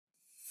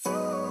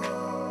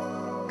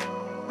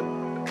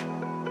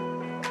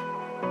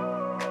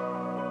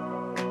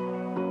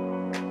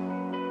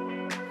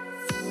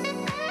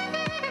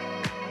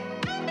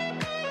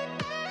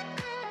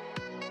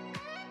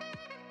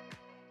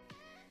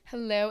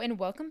Hello, and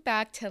welcome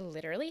back to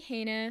Literally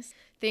Heinous.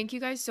 Thank you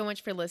guys so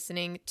much for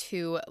listening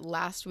to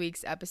last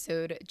week's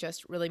episode.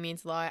 Just really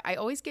means a lot. I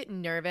always get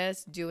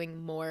nervous doing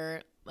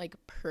more like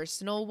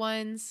personal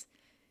ones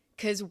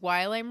because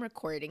while I'm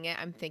recording it,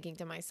 I'm thinking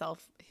to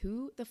myself,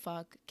 who the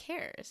fuck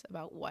cares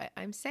about what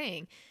I'm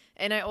saying?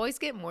 And I always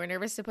get more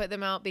nervous to put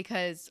them out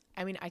because,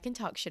 I mean, I can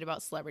talk shit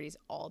about celebrities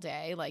all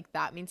day. Like,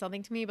 that means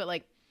something to me. But,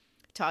 like,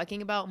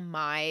 talking about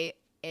my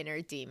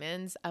inner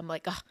demons, I'm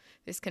like, oh,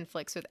 this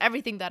conflicts with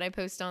everything that I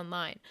post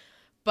online.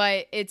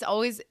 But it's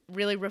always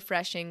really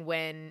refreshing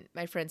when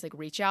my friends like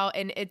reach out,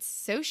 and it's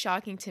so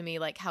shocking to me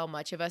like how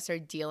much of us are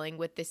dealing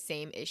with the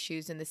same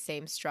issues and the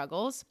same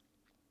struggles.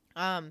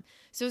 So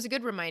it's a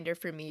good reminder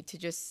for me to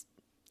just,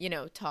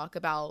 talk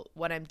about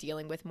what I'm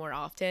dealing with more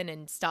often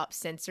and stop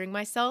censoring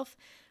myself.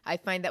 I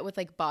find that with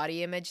like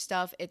body image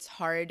stuff, it's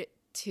hard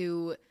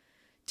to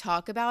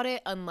talk about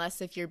it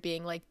unless if you're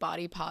being like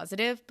body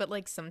positive, but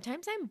like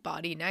sometimes I'm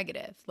body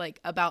negative, like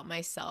about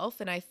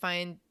myself. And I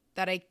find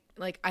that I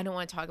don't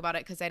want to talk about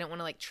it because I don't want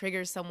to like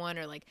trigger someone,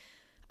 or like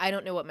I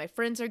don't know what my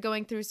friends are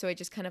going through. So I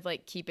just kind of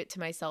like keep it to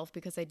myself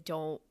because I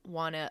don't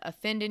want to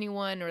offend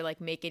anyone or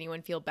like make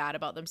anyone feel bad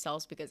about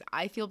themselves because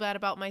I feel bad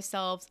about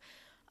myself.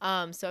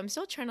 So I'm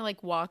still trying to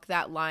like walk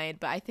that line.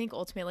 But I think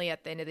ultimately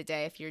at the end of the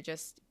day, if you're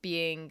just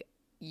being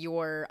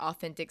your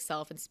authentic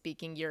self and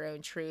speaking your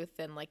own truth,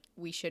 then like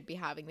we should be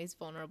having these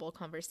vulnerable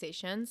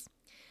conversations.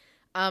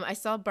 I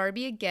saw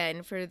Barbie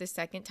again for the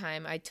second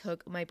time. I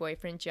took my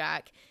boyfriend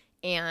Jack,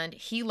 and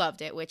he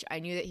loved it, which I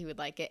knew that he would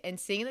like it. And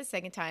seeing it the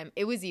second time,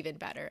 it was even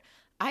better.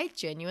 I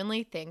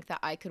genuinely think that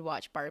I could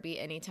watch Barbie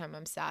anytime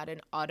I'm sad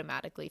and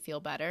automatically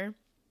feel better.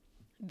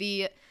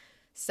 The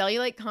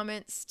cellulite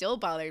comment still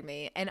bothered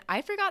me, and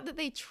I forgot that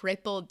they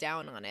tripled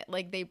down on it.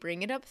 Like, they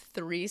bring it up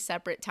 3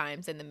 separate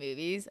times in the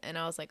movies, and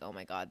I was like, oh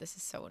my god, this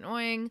is so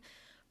annoying.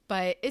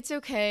 But it's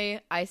okay.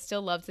 I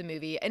still loved the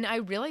movie. And I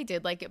really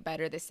did like it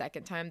better the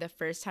second time. The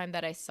first time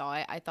that I saw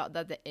it, I thought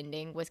that the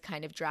ending was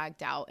kind of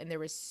dragged out and there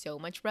was so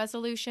much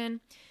resolution.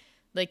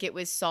 Like, it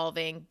was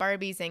solving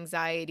Barbie's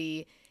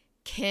anxiety,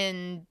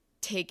 Ken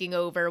taking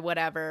over,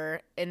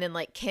 whatever, and then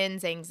like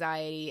Ken's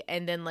anxiety,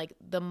 and then like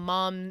the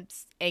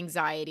mom's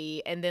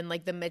anxiety, and then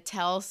like the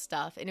Mattel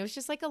stuff. And it was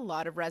just like a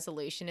lot of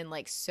resolution and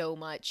like so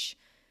much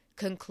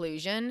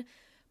conclusion.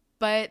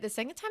 But the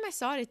second time I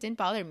saw it, it didn't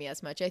bother me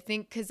as much. I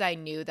think because I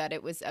knew that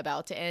it was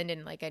about to end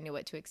and like I knew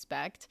what to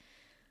expect.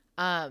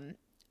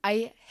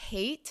 I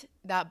hate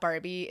that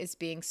Barbie is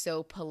being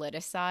so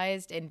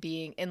politicized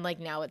and like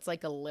now it's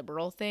like a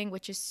liberal thing,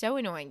 which is so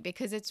annoying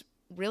because it's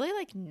really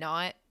like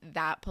not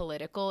that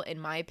political in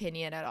my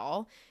opinion at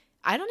all.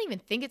 I don't even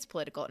think it's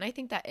political. And I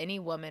think that any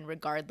woman,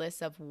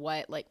 regardless of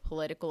what like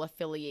political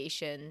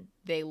affiliation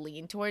they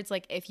lean towards,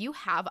 like if you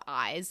have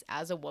eyes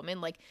as a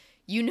woman, like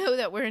you know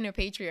that we're in a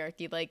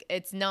patriarchy, like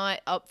it's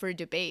not up for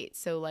debate.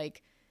 So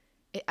like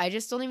I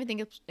just don't even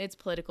think it's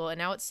political. And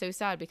now it's so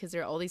sad because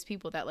there are all these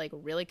people that like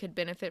really could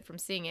benefit from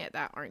seeing it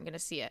that aren't going to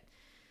see it.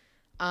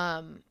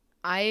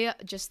 I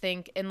just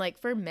think, and like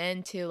for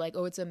men too, like,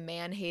 oh, it's a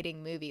man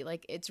hating movie.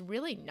 Like it's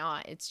really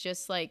not. It's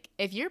just like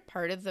if you're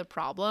part of the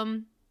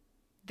problem,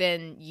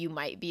 then you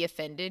might be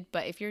offended.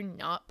 But if you're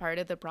not part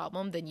of the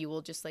problem, then you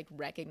will just like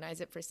recognize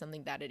it for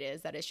something that it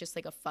is, that it's just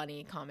like a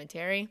funny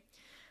commentary.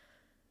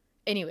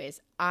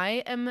 Anyways,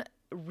 I am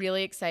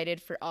really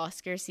excited for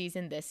Oscar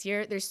season this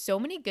year. There's so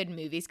many good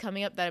movies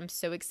coming up that I'm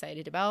so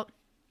excited about.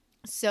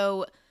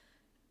 So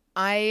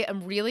I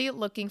am really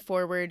looking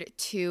forward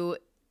to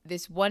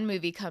this one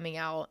movie coming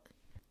out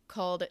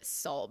called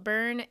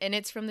Saltburn, and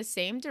it's from the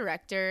same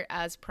director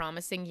as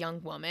Promising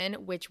Young Woman,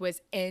 which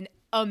was an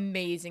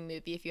amazing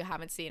movie. If you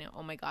haven't seen it,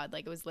 oh my god,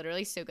 like it was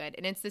literally so good.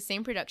 And it's the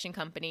same production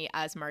company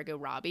as Margot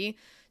Robbie.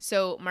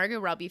 So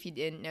Margot Robbie, if you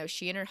didn't know,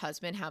 she and her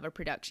husband have a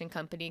production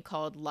company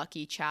called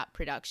Lucky Chap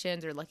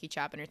Productions or Lucky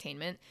Chap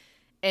Entertainment,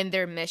 and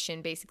their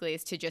mission basically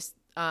is to just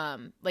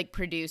like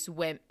produce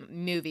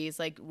movies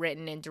like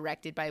written and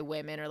directed by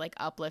women or like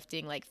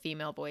uplifting like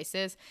female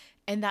voices.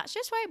 And that's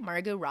just why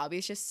Margot Robbie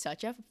is just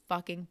such a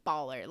fucking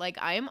baller. Like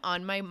I am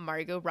on my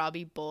Margot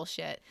Robbie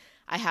bullshit.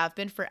 I have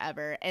been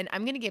forever. And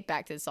I'm going to get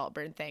back to the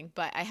Saltburn thing,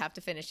 but I have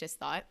to finish this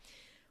thought.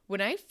 When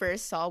I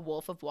first saw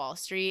Wolf of Wall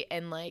Street,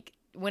 and like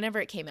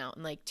whenever it came out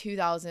in like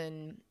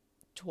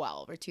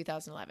 2012 or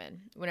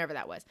 2011, whenever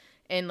that was,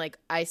 and like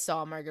I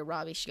saw Margot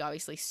Robbie, she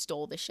obviously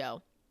stole the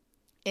show.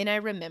 And I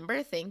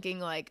remember thinking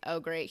like, oh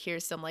great,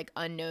 here's some like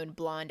unknown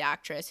blonde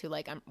actress who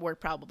like we're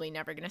probably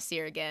never gonna see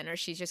her again, or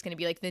she's just gonna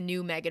be like the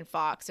new Megan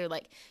Fox or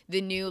like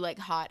the new like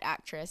hot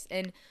actress.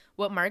 And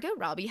what Margot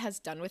Robbie has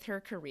done with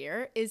her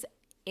career is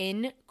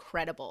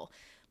incredible.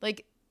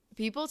 Like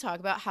people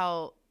talk about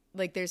how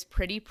like there's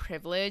pretty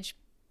privilege,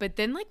 but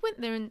then like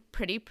when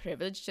pretty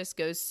privilege just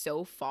goes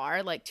so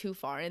far, like too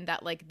far, and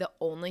that like the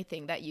only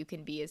thing that you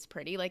can be is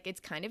pretty, like it's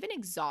kind of an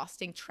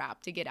exhausting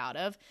trap to get out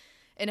of.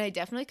 And I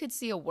definitely could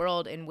see a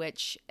world in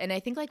which, and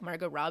I think like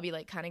Margot Robbie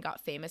like kind of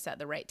got famous at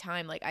the right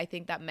time. Like I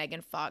think that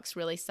Megan Fox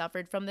really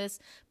suffered from this,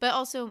 but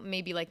also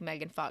maybe like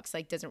Megan Fox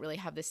like doesn't really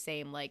have the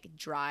same like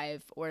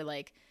drive or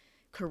like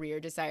career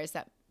desires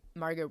that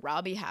Margot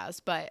Robbie has,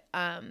 but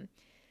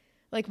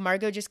like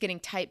Margot just getting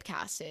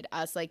typecasted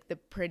as like the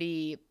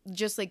pretty,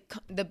 just like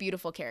the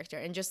beautiful character,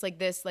 and just like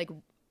this like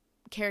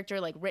character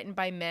like written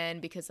by men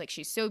because like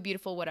she's so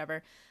beautiful,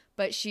 whatever.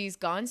 But she's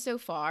gone so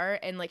far,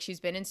 and like she's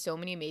been in so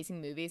many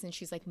amazing movies, and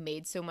she's like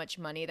made so much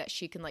money that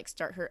she can like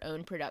start her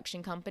own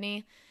production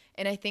company.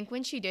 And I think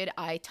when she did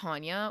I,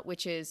 Tonya,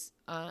 which is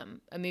a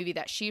movie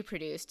that she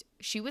produced,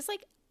 she was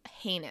like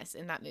heinous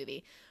in that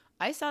movie.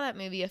 I saw that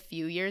movie a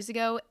few years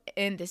ago,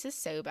 and this is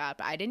so bad,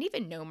 but I didn't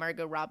even know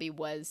Margot Robbie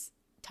was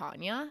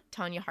Tonya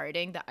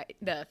Harding,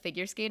 the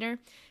figure skater.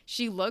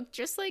 She looked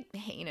just like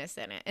heinous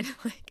in it. And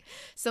like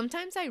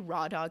sometimes I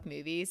raw dog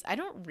movies. I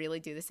don't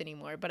really do this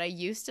anymore, but I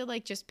used to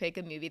like just pick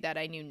a movie that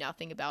I knew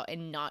nothing about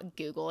and not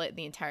Google it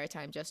the entire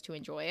time just to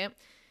enjoy it.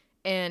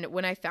 And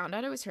when I found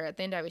out it was her at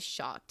the end, I was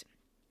shocked.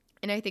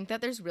 And I think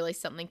that there's really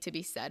something to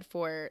be said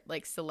for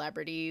like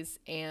celebrities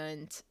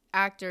and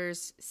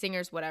actors,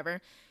 singers,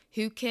 whatever,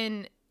 who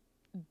can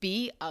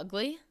be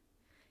ugly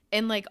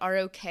and like are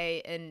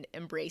okay in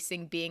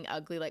embracing being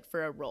ugly, like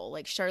for a role,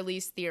 like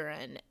Charlize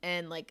Theron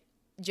and like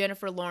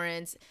Jennifer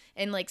Lawrence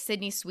and like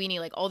Sydney Sweeney,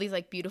 like all these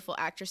like beautiful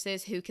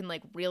actresses who can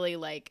like really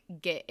like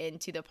get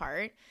into the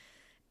part.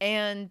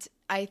 And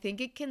I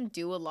think it can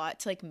do a lot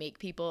to like make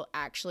people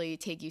actually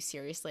take you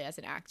seriously as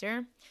an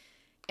actor.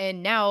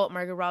 And now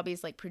Margot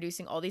Robbie's like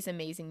producing all these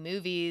amazing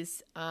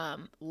movies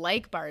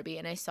like Barbie,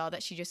 and I saw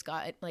that she just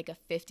got like a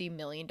 $50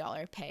 million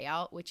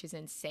payout, which is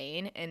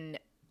insane. And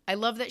I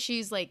love that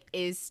she's like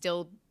is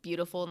still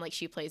beautiful and like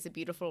she plays the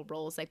beautiful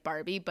roles like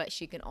Barbie, but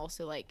she can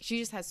also like she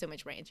just has so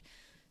much range.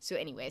 So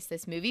anyways,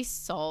 this movie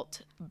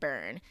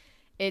Saltburn.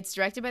 It's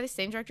directed by the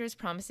same director as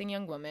Promising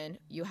Young Woman.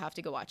 You have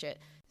to go watch it.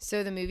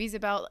 So the movie's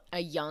about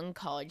a young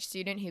college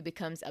student who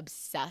becomes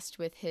obsessed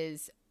with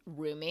his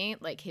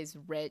roommate, like his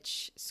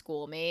rich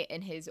schoolmate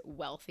and his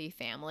wealthy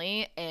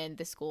family, and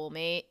the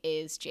schoolmate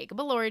is Jacob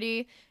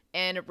Elordi,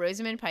 and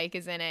Rosamund Pike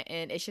is in it,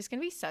 and it's just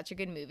gonna be such a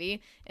good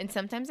movie. And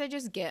sometimes I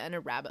just get in a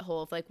rabbit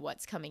hole of like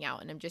what's coming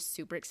out, and I'm just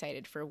super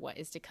excited for what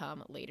is to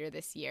come later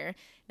this year.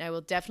 And I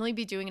will definitely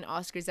be doing an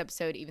Oscars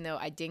episode, even though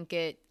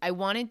I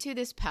wanted to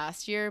this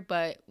past year,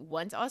 but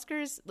once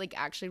Oscars like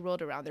actually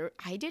rolled around there,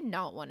 I did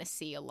not want to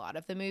see a lot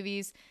of the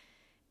movies,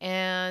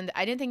 and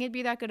I didn't think it'd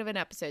be that good of an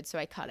episode, so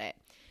I cut it.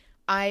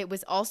 I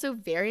was also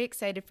very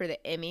excited for the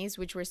Emmys,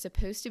 which were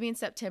supposed to be in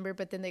September,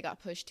 but then they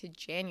got pushed to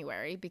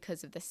January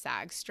because of the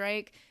SAG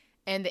strike.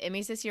 And the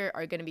Emmys this year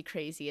are going to be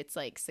crazy. It's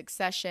like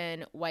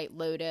Succession, White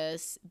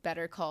Lotus,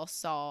 Better Call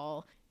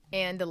Saul,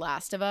 and The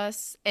Last of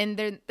Us.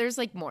 And there's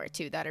like more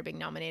too that are being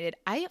nominated.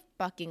 I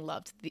fucking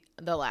loved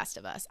the Last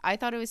of Us. I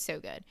thought it was so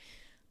good.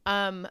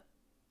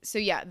 So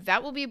yeah,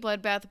 that will be a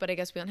bloodbath, but I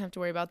guess we don't have to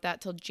worry about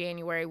that till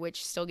January,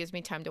 which still gives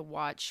me time to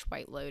watch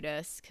White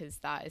Lotus because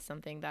that is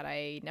something that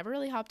I never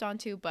really hopped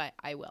onto, but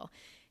I will.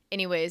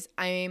 Anyways,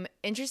 I'm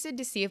interested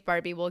to see if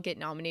Barbie will get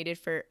nominated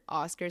for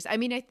Oscars. I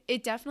mean,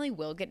 it definitely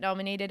will get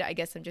nominated. I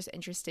guess I'm just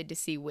interested to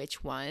see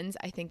which ones.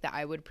 I think that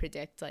I would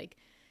predict like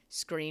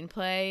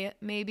screenplay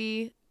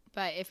maybe,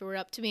 but if it were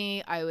up to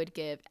me, I would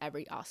give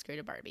every Oscar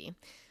to Barbie.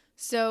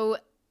 So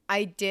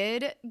I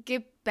did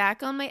get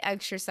back on my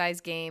exercise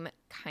game,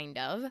 kind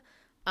of.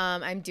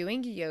 I'm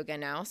doing yoga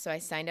now, so I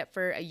signed up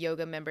for a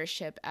yoga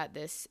membership at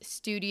this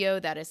studio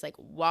that is like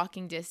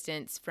walking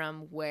distance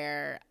from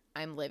where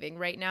I'm living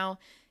right now.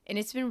 And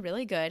it's been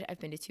really good. I've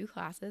been to 2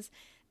 classes,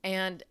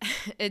 and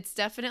it's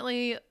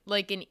definitely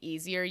like an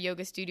easier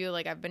yoga studio.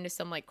 Like I've been to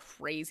some like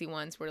crazy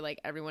ones where like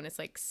everyone is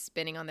like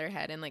spinning on their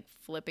head and like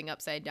flipping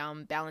upside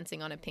down,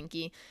 balancing on a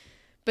pinky.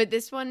 But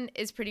this one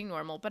is pretty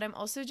normal. But I'm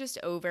also just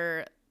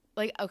over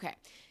like, okay,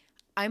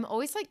 I'm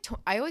always like,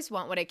 I always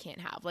want what I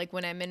can't have. Like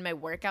when I'm in my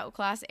workout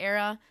class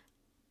era,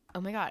 oh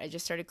my God, I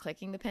just started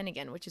clicking the pen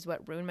again, which is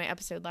what ruined my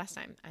episode last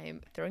time. I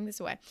am throwing this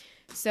away.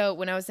 So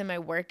when I was in my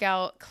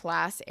workout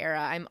class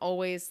era, I'm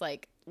always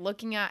like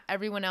looking at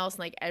everyone else, and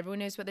like everyone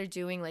knows what they're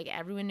doing. Like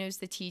everyone knows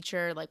the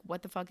teacher, like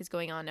what the fuck is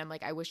going on. And I'm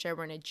like, I wish I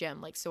were in a gym.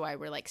 Like, so I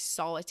were like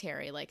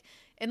solitary, like,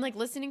 and like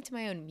listening to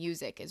my own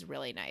music is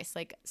really nice.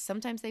 Like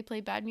sometimes they play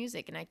bad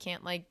music and I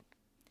can't like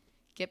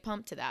get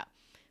pumped to that.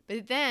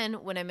 But then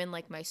when I'm in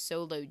like my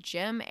solo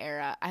gym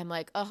era, I'm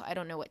like, oh, I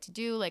don't know what to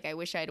do. Like I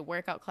wish I had a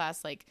workout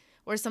class, like,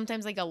 or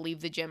sometimes like I'll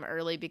leave the gym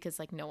early because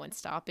like no one's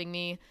stopping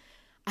me.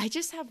 I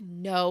just have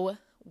no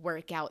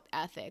workout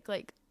ethic.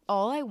 Like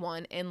all I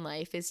want in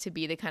life is to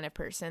be the kind of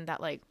person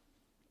that like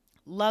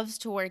loves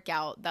to work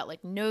out, that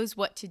like knows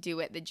what to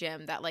do at the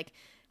gym, that like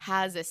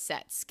has a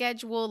set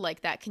schedule,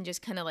 like that can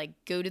just kind of like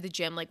go to the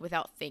gym like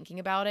without thinking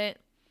about it.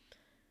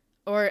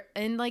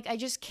 And like I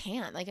just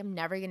can't. Like I'm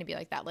never going to be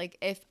like that. Like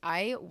if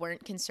I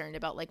weren't concerned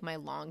about like my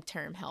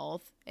long-term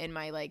health and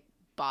my like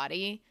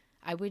body,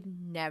 I would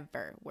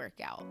never work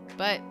out,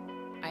 but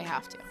I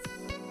have to.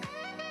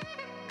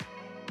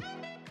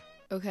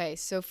 Okay,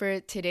 so for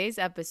today's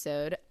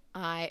episode,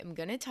 I am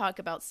going to talk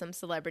about some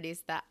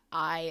celebrities that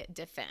I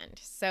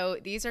defend. So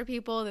these are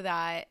people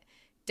that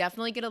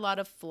definitely get a lot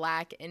of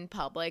flack in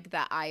public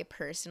that I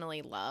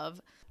personally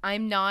love.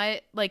 I'm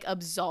not like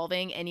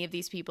absolving any of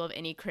these people of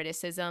any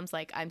criticisms.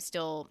 Like I'm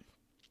still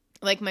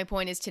Like, my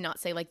point is to not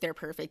say, like, they're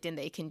perfect and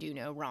they can do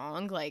no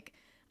wrong. Like,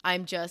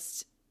 I'm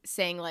just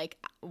saying, like,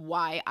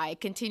 why I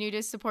continue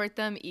to support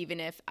them, even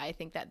if I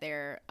think that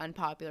they're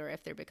unpopular,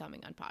 if they're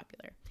becoming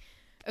unpopular.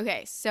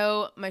 Okay,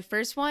 so my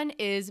first one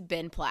is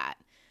Ben Platt.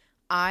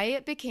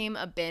 I became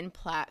a Ben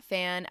Platt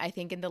fan, I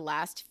think, in the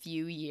last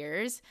few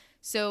years.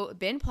 So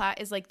Ben Platt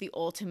is like the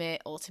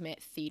ultimate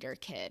theater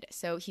kid.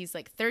 So he's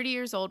like 30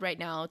 years old right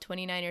now,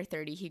 29 or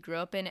 30. He grew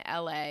up in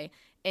LA,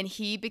 and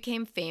he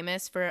became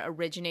famous for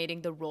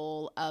originating the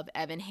role of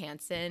Evan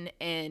Hansen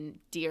in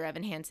Dear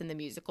Evan Hansen the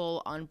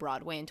musical on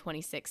Broadway in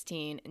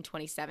 2016 and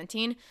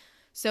 2017.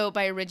 So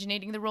by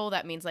originating the role,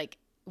 that means like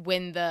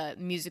when the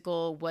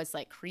musical was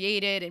like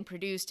created and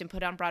produced and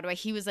put on Broadway,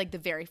 he was like the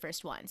very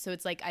first one. So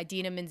it's like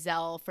Idina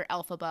Menzel for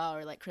Elphaba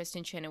or like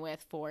Kristen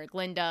Chenoweth for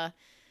Glinda.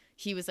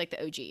 He was like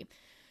the OG.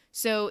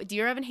 So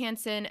Dear Evan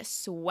Hansen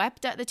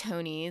swept at the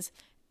Tonys.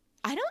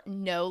 I don't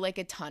know like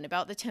a ton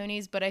about the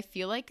Tonys, but I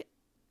feel like,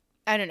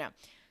 I don't know.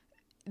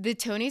 The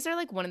Tonys are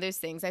like one of those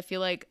things. I feel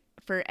like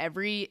for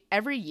every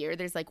year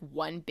there's like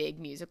one big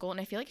musical, and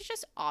I feel like it's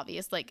just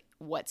obvious like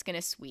what's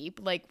gonna sweep.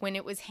 Like when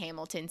it was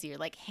Hamilton's year,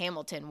 like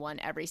Hamilton won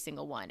every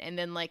single one, and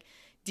then like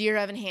Dear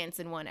Evan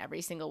Hansen won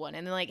every single one,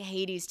 and then like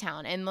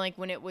Hadestown, and like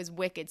when it was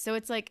Wicked. So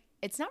it's like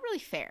it's not really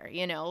fair,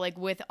 you know? Like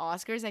with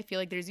Oscars, I feel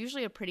like there's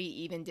usually a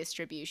pretty even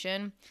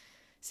distribution.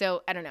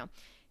 So I don't know.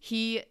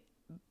 He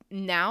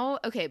now,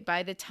 okay,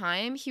 by the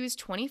time he was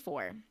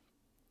 24,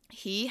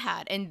 he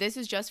had, and this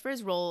is just for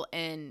his role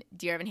in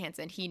Dear Evan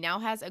Hansen, he now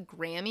has a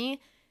Grammy,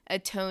 a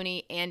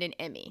Tony, and an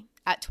Emmy.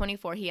 At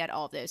 24, he had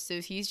all of those. So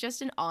he's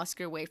just an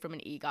Oscar away from an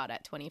EGOT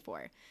at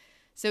 24.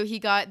 So he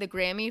got the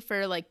Grammy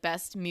for like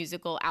Best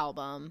Musical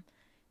Album,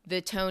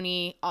 the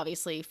Tony,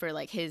 obviously, for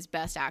like his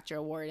Best Actor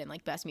award and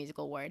like Best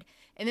Musical award.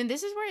 And then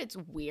this is where it's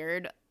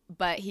weird,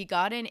 but he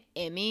got an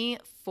Emmy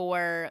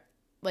for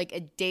like a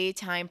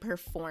daytime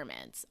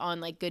performance on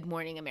like Good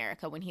Morning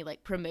America when he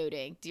like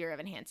promoting Dear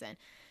Evan Hansen.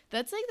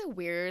 That's like the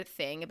weird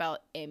thing about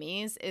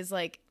Emmys is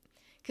like,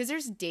 because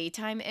there's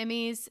daytime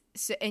Emmys,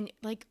 so, and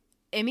like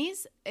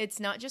Emmys, it's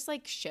not just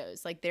like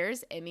shows. Like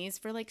there's Emmys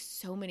for like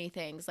so many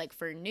things, like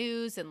for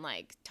news and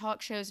like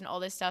talk shows and all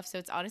this stuff. So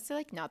it's honestly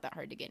like not that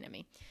hard to get an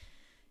Emmy.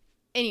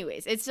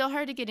 Anyways, it's still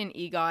hard to get an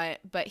EGOT,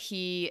 but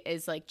he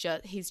is like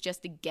he's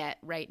just a get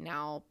right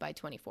now by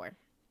 24.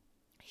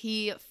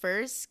 He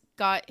first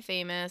got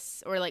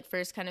famous, or like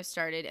first kind of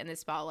started in the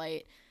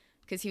spotlight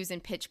because he was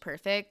in Pitch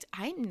Perfect.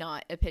 I'm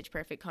not a Pitch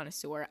Perfect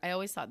connoisseur. I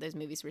always thought those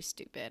movies were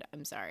stupid.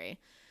 I'm sorry.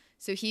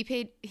 So he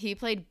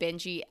played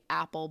Benji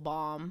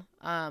Applebaum,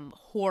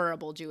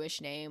 horrible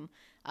Jewish name,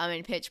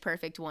 in Pitch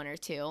Perfect 1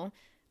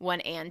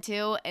 and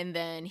 2. And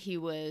then he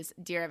was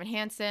Dear Evan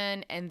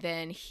Hansen, and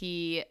then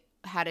he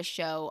had a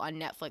show on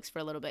Netflix for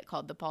a little bit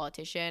called The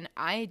Politician.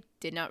 I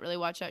did not really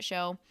watch that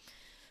show.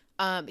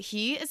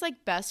 He is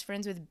like best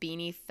friends with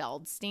Beanie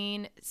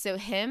Feldstein. So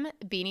him,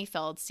 Beanie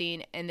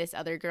Feldstein, and this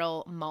other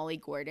girl, Molly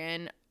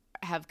Gordon,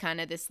 have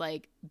kind of this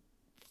like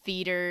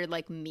theater,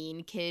 like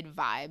mean kid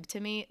vibe to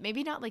me.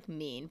 Maybe not like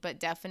mean, but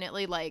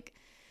definitely like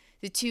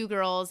the two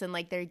girls and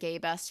like their gay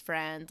best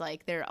friend.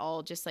 Like they're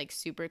all just like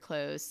super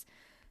close.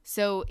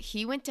 So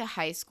he went to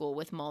high school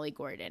with Molly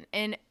Gordon.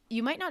 And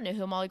you might not know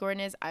who Molly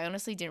Gordon is. I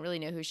honestly didn't really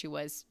know who she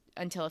was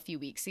until a few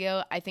weeks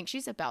ago. I think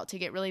she's about to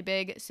get really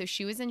big. So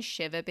she was in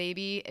Shiva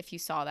Baby, if you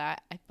saw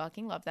that. I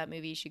fucking love that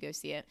movie. You should go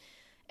see it.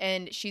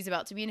 And she's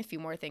about to be in a few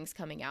more things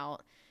coming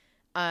out.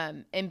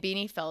 And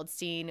Beanie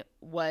Feldstein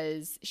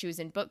was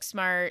in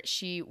Booksmart.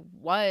 She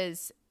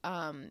was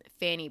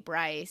Fanny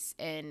Bryce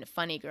in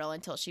Funny Girl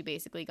until she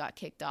basically got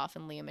kicked off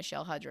and Lea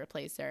Michele had to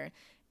replace her.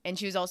 And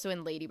she was also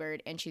in Lady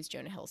Bird, and she's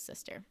Jonah Hill's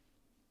sister.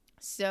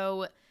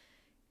 So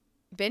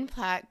Ben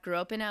Platt grew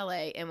up in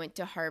LA and went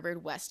to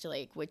Harvard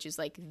Westlake, which is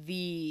like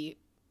the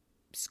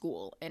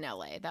school in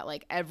LA that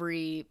like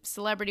every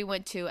celebrity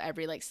went to,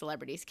 every like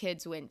celebrity's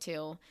kids went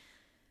to.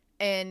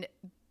 And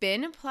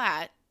Ben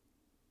Platt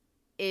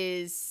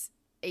is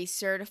a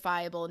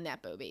certifiable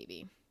Nepo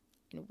baby.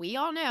 And we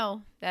all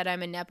know that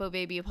I'm a Nepo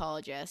baby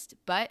apologist,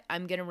 but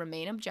I'm going to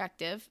remain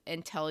objective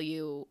and tell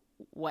you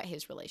what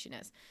his relation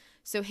is.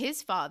 So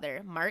his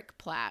father, Mark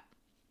Platt,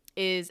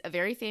 is a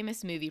very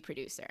famous movie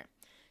producer.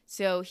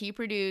 So he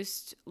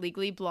produced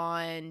Legally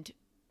Blonde,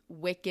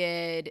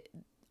 Wicked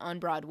on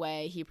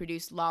Broadway. He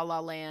produced La La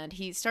Land.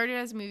 He started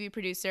as a movie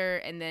producer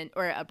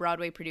or a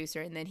Broadway producer,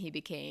 and then he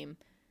became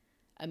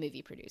a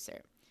movie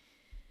producer.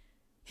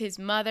 His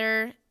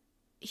mother,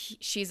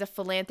 she's a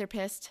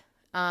philanthropist.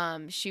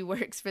 She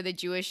works for the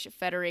Jewish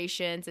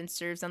Federations and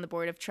serves on the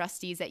board of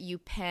trustees at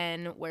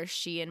UPenn, where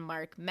she and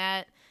Mark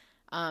met.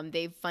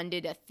 They've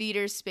funded a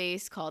theater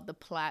space called the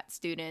Platt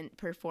Student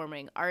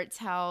Performing Arts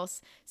House.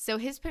 So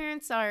his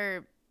parents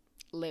are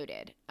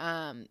loaded.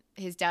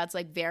 His dad's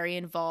like very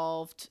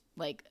involved,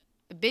 like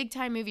a big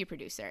time movie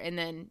producer. And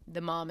then the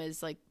mom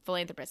is like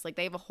philanthropist. Like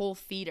they have a whole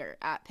theater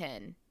at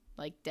Penn,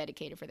 like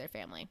dedicated for their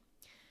family.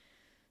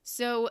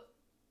 So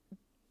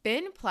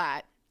Ben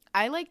Platt,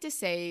 I like to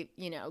say,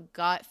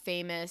 got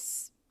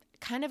famous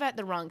kind of at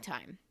the wrong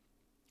time.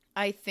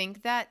 I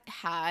think that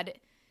had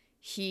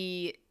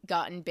he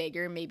gotten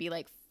bigger maybe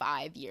like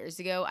 5 years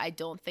ago, I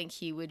don't think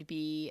he would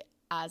be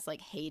as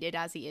like hated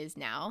as he is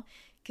now,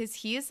 because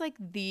he is like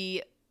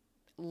the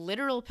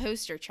literal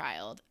poster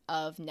child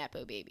of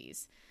Nepo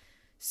babies.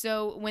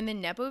 So when the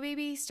Nepo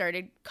baby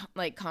started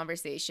like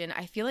conversation,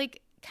 I feel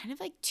like kind of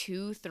like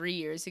 2-3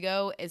 years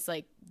ago is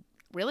like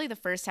really the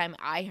first time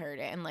I heard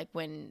it. And like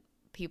when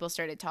people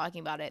started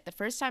talking about it, the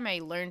first time I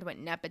learned what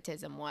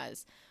nepotism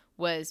was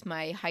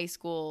my high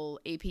school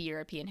AP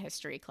European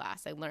history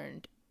class. I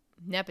learned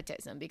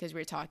nepotism because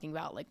we were talking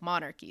about like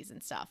monarchies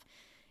and stuff.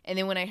 And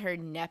then when I heard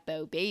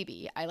Nepo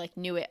baby, I like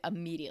knew it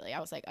immediately. I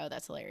was like, oh,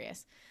 that's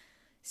hilarious.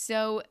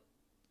 So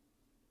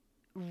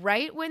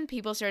right when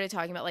people started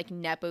talking about like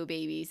Nepo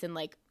babies and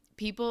like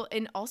people,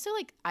 and also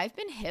like I've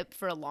been hip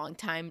for a long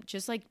time,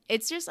 just like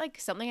it's just like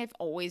something I've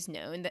always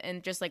known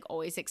and just like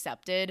always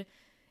accepted.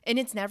 And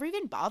it's never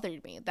even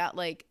bothered me that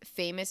like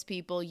famous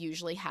people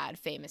usually had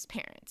famous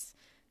parents,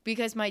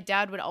 because my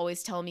dad would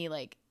always tell me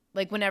like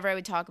whenever I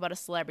would talk about a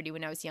celebrity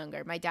when I was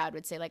younger, my dad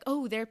would say like,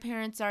 oh, their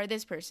parents are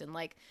this person,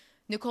 like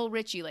Nicole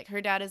Richie, like her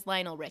dad is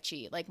Lionel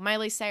Richie, like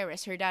Miley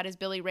Cyrus, her dad is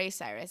Billy Ray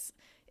Cyrus.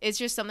 It's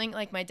just something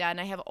like my dad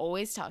and I have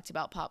always talked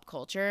about pop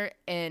culture,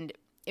 and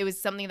it was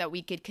something that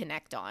we could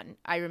connect on.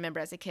 I remember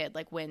as a kid,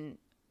 like when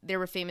there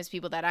were famous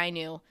people that I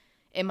knew,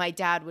 and my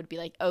dad would be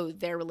like, oh,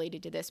 they're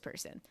related to this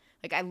person.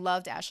 Like I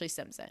loved Ashley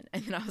Simpson,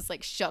 and then I was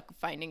like shook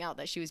finding out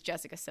that she was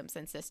Jessica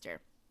Simpson's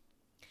sister.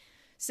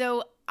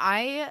 So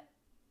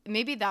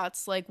maybe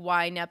that's like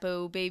why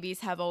Nepo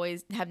babies have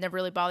never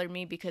really bothered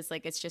me, because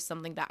like it's just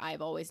something that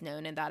I've always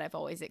known and that I've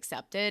always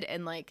accepted.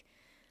 And like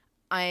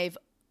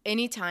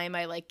anytime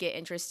I like get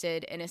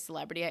interested in a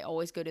celebrity, I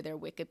always go to their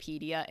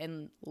Wikipedia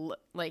and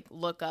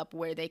look up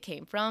where they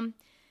came from.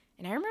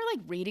 And I remember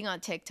like reading on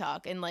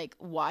TikTok and like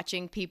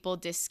watching people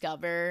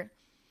discover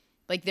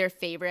like their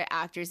favorite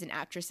actors and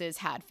actresses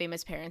had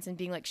famous parents and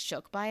being like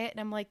shook by it. And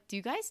I'm like, do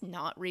you guys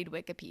not read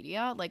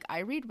Wikipedia? Like I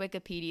read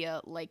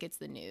Wikipedia like it's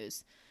the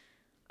news.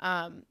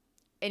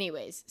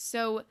 Anyways,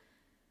 so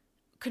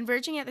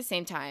converging at the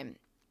same time,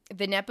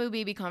 the Nepo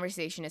baby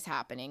conversation is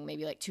happening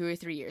maybe like 2 or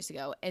 3 years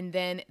ago. And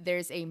then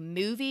there's a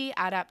movie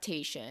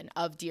adaptation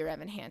of Dear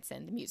Evan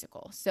Hansen, the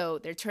musical. So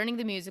they're turning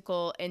the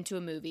musical into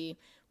a movie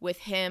with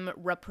him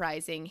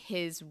reprising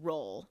his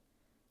role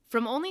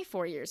from only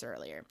 4 years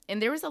earlier.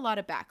 And there was a lot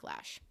of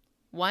backlash.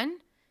 1,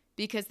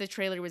 because the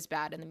trailer was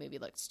bad and the movie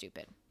looked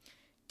stupid.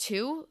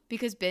 2,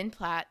 because Ben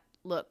Platt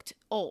looked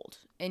old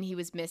and he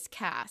was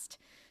miscast.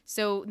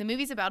 So the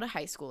movie's about a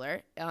high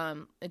schooler.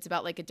 It's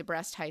about like a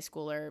depressed high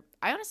schooler.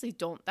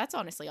 That's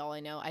honestly all I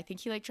know. I think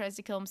he like tries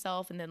to kill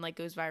himself and then like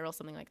goes viral,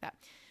 something like that.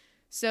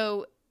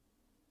 So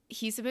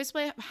he's supposed to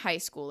play a high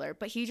schooler,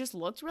 but he just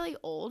looked really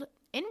old.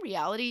 In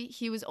reality,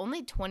 he was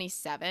only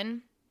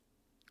 27,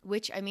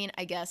 which I mean,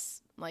 I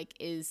guess like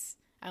is,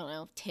 I don't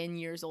know, 10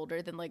 years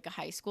older than like a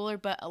high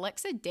schooler. But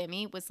Alexa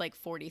Demi was like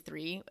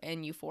 43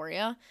 in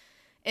Euphoria.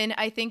 And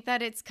I think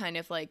that it's kind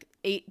of like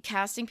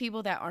casting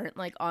people that aren't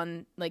like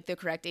on like the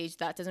correct age.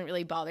 That doesn't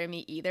really bother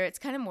me either. It's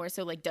kind of more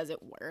so like, does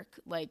it work?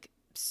 Like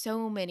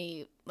so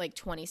many like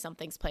 20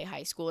 somethings play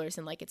high schoolers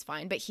and like it's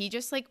fine. But he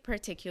just like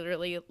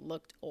particularly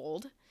looked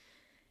old.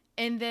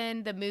 And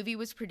then the movie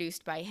was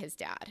produced by his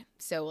dad.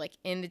 So like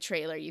in the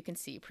trailer, you can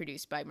see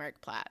produced by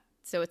Mark Platt.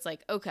 So it's like,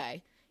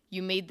 okay,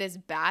 you made this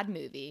bad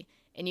movie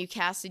and you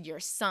casted your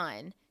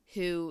son,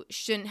 who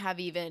shouldn't have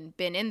even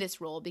been in this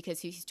role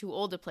because he's too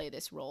old to play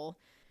this role.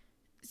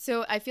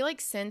 So I feel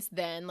like since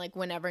then, like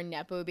whenever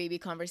Nepo baby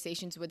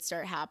conversations would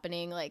start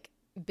happening, like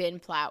Ben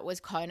Platt was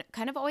kind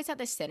of always at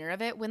the center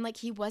of it, when like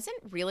he wasn't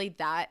really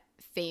that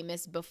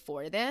famous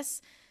before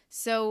this.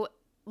 So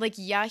like,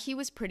 yeah, he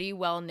was pretty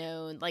well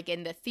known like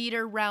in the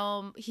theater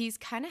realm. He's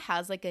kind of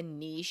has like a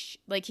niche.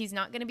 Like he's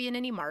not going to be in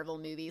any Marvel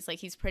movies. Like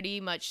he's pretty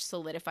much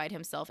solidified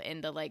himself in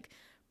the like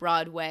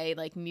Broadway,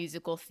 like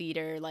musical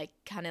theater, like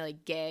kind of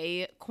like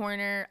gay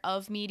corner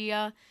of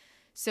media.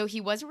 So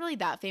he wasn't really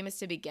that famous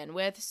to begin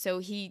with. So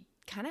he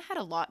kind of had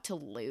a lot to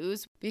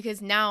lose,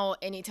 because now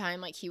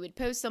anytime like he would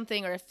post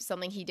something or if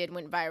something he did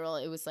went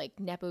viral, it was like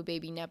Nepo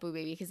baby,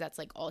 because that's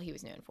like all he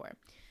was known for.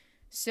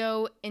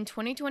 So in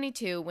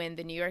 2022, when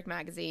the New York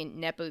magazine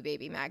Nepo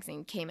Baby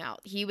magazine came out,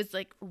 he was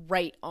like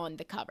right on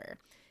the cover.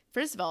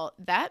 First of all,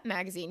 that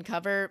magazine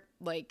cover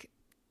like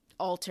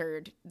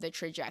altered the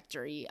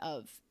trajectory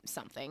of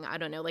something. I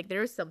don't know, like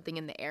there was something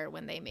in the air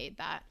when they made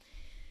that.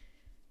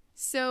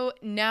 So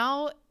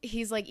now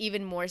he's like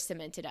even more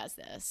cemented as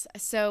this.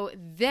 So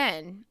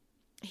then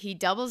he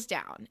doubles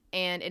down,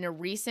 and in a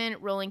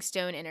recent Rolling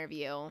Stone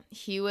interview,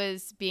 he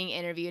was being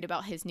interviewed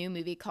about his new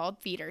movie called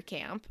Theater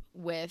Camp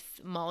with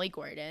Molly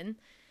Gordon.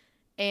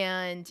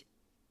 And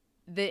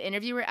the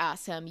interviewer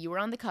asked him, "You were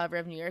on the cover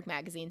of New York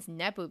Magazine's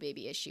Nepo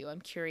Baby issue.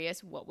 I'm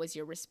curious, what was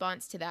your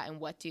response to that, and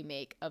what do you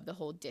make of the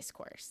whole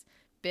discourse?"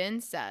 Ben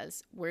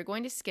says, "We're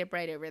going to skip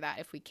right over that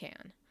if we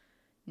can."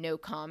 No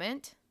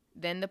comment.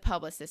 Then the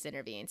publicist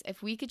intervenes.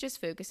 "If we could just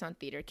focus on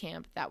Theater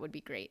Camp, that would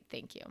be great.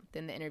 Thank you."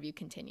 Then the interview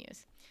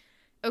continues.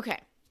 Okay.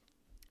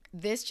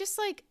 This just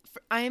like,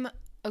 I'm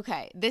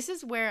Okay, this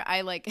is where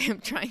I like am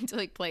trying to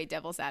like play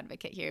devil's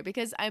advocate here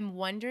because I'm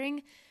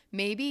wondering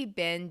maybe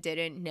Ben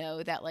didn't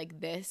know that like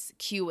this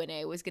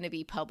Q&A was going to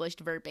be published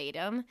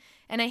verbatim,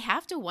 and I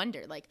have to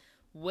wonder like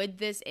would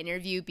this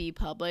interview be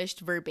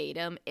published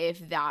verbatim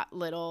if that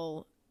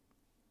little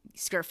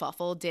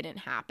skerfuffle didn't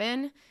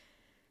happen?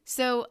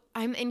 So,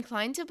 I'm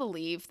inclined to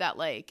believe that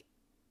like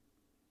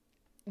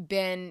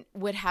Ben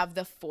would have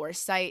the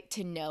foresight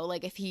to know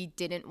like if he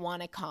didn't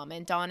want to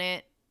comment on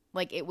it,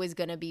 like it was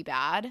going to be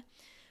bad.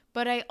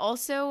 But I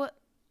also,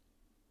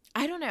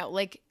 I don't know,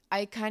 like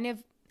I kind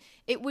of,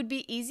 it would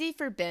be easy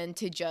for Ben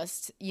to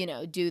just,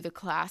 do the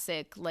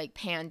classic like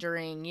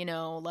pandering,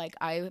 like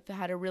I've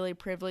had a really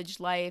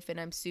privileged life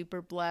and I'm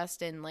super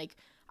blessed and like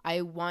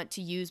I want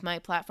to use my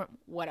platform,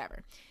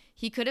 whatever.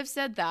 He could have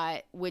said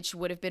that, which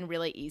would have been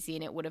really easy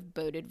and it would have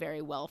boded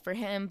very well for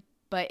him.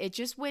 But it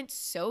just went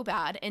so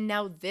bad. And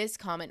now this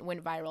comment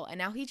went viral. And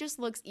now he just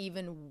looks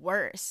even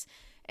worse.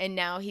 And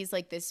now he's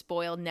like this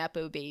spoiled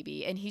Nepo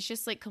baby. And he's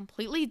just like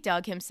completely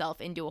dug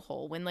himself into a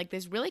hole when like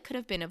this really could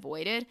have been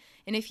avoided.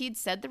 And if he'd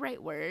said the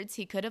right words,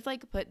 he could have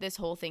like put this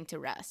whole thing to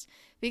rest.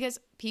 Because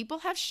people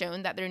have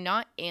shown that they're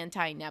not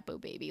anti Nepo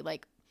baby.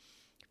 Like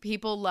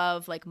people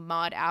love like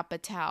Maud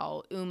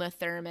Apatow, Uma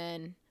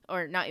Thurman,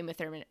 or not Uma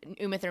Thurman,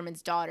 Uma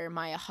Thurman's daughter,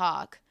 Maya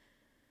Hawke.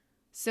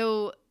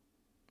 So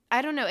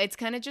I don't know. It's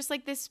kind of just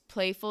like this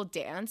playful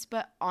dance.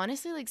 But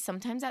honestly, like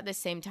sometimes at the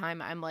same time,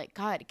 I'm like,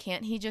 God,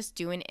 can't he just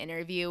do an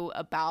interview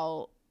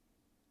about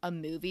a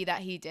movie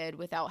that he did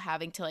without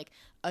having to like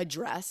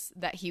address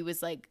that he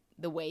was like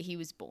the way he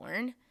was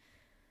born?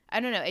 I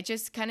don't know. It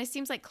just kind of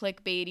seems like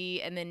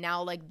clickbaity. And then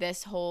now like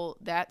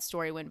that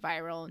story went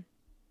viral.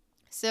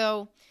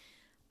 So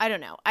I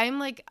don't know. I'm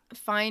like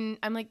fine.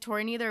 I'm like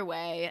torn either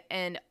way.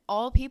 And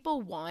all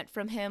people want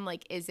from him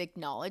like is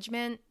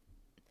acknowledgement.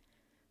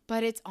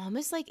 But it's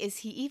almost like, is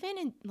he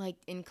even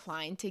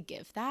inclined to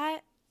give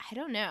that? I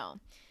don't know.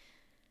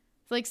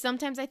 Like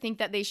sometimes I think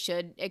that they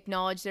should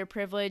acknowledge their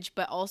privilege,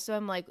 but also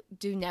I'm like,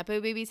 do Nepo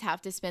babies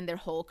have to spend their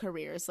whole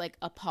careers like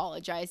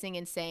apologizing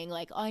and saying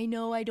like, I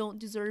know I don't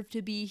deserve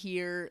to be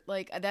here?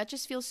 Like that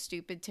just feels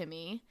stupid to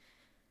me.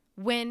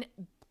 When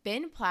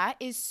Ben Platt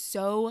is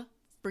so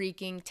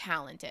freaking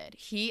talented.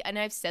 And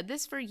I've said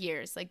this for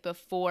years, like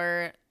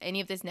before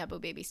any of this Nepo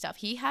baby stuff,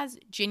 he has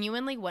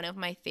genuinely one of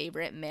my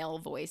favorite male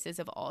voices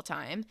of all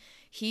time.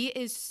 He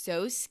is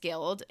so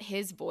skilled.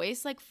 His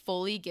voice like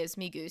fully gives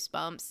me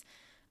goosebumps.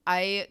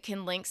 I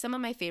can link some of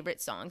my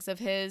favorite songs of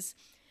his.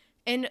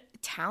 And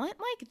talent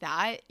like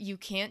that, you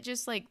can't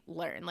just like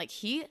learn. Like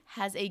he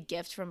has a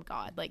gift from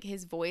God. Like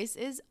his voice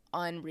is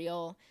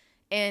unreal.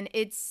 And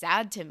it's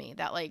sad to me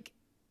that like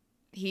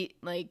he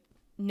like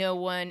no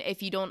one,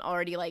 if you don't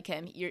already like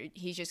him,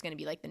 he's just going to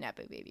be like the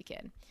Nepo baby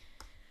kid.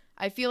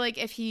 I feel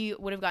like if he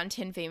would have gotten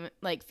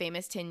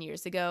famous 10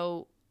 years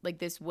ago, like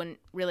this wouldn't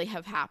really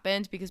have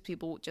happened because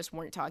people just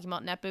weren't talking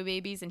about Nepo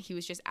babies and he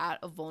was just at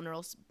a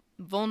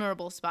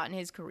vulnerable spot in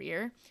his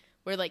career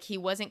where like he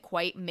wasn't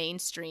quite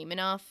mainstream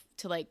enough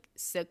to like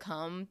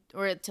succumb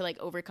or to like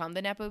overcome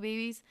the Nepo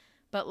babies,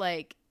 but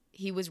like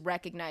he was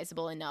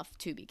recognizable enough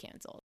to be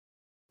canceled.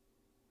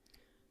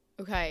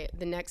 Okay,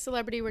 the next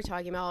celebrity we're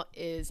talking about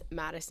is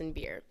Madison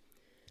Beer.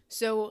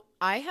 So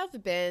I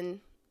have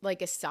been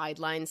like a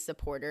sideline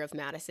supporter of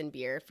Madison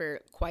Beer for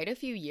quite a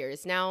few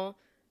years now.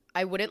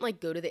 I wouldn't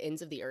like go to the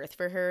ends of the earth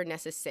for her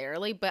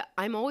necessarily, but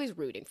I'm always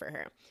rooting for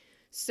her.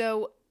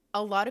 So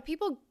a lot of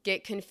people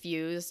get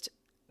confused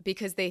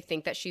because they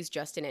think that she's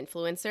just an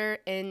influencer,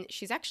 and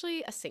she's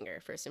actually a singer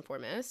first and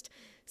foremost.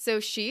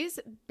 So she's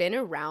been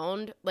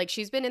around, like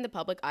she's been in the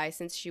public eye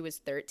since she was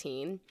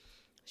 13.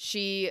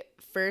 She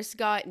first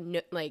got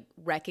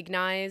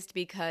recognized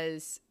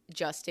because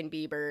Justin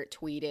Bieber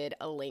tweeted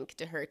a link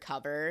to her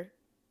cover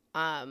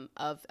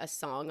of a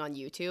song on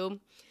YouTube.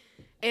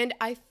 And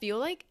I feel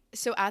like,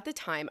 so at the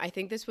time, I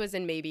think this was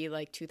in maybe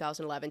like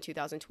 2011,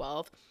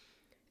 2012,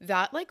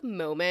 that like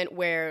moment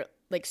where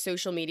like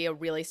social media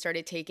really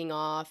started taking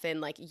off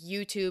and like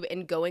YouTube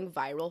and going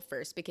viral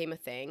first became a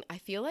thing. I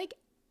feel like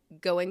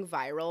going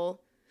viral,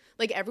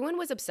 like everyone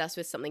was obsessed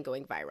with something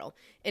going viral,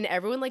 and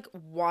everyone like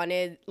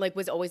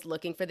was always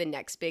looking for the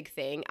next big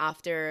thing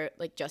after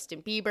like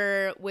Justin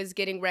Bieber was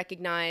getting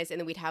recognized, and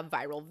then we'd have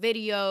viral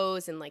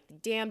videos and like the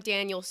Damn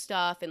Daniel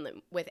stuff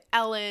and with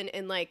Ellen,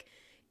 and like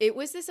it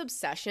was this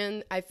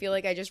obsession. I feel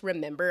like I just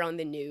remember on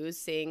the news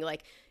seeing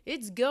like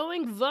it's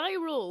going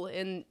viral,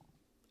 and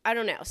I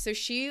don't know. So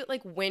she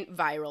like went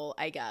viral,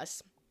 I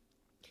guess.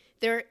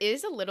 There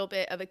is a little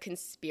bit of a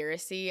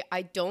conspiracy.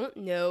 I don't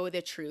know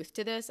the truth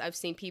to this. I've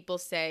seen people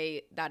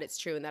say that it's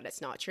true and that it's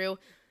not true,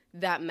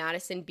 that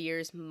Madison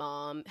Beer's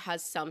mom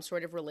has some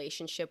sort of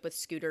relationship with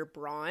Scooter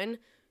Braun,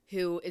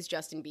 who is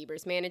Justin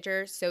Bieber's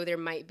manager. So there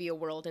might be a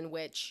world in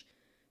which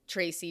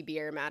Tracy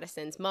Beer,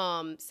 Madison's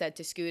mom, said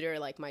to Scooter,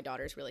 like, my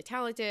daughter's really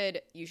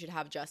talented. You should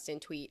have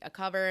Justin tweet a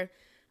cover.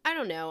 I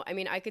don't know. I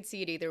mean, I could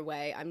see it either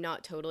way. I'm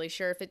not totally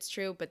sure if it's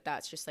true, but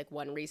that's just like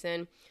one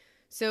reason.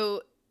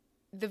 So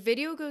the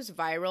video goes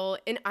viral,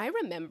 and I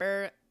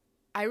remember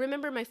I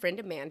remember my friend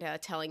Amanda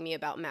telling me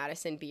about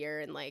Madison Beer,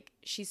 and like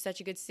she's such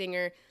a good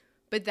singer,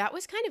 but that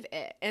was kind of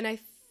it. And I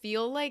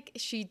feel like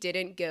she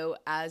didn't go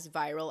as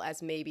viral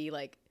as maybe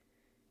like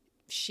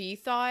she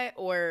thought,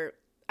 or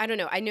I don't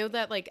know. I know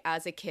that like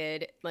as a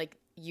kid, like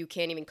you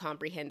can't even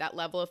comprehend that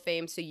level of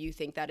fame, so you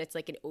think that it's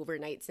like an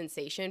overnight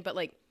sensation, but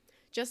like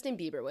Justin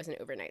Bieber was an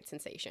overnight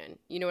sensation.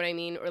 You know what I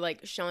mean? Or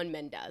like Shawn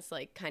Mendes,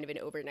 like kind of an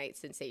overnight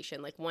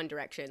sensation, like One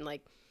Direction.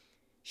 Like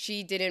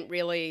she didn't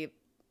really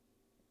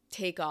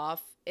take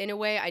off in a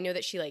way. I know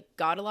that she like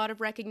got a lot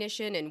of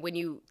recognition, and when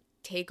you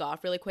take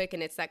off really quick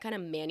and it's that kind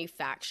of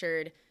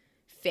manufactured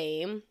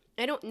fame,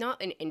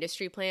 not an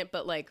industry plant,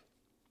 but like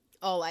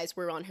all eyes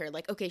were on her.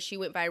 Like, okay, she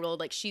went viral.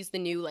 Like, she's the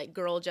new, like,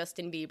 girl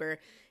Justin Bieber.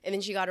 And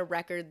then she got a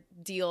record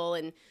deal,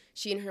 and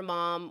she and her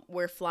mom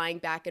were flying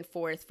back and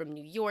forth from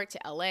New York to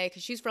LA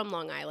because she's from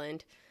Long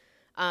Island.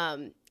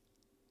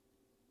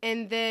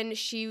 And then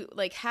she,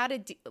 like, had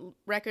a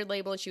record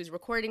label, and she was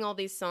recording all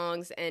these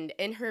songs. And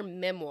in her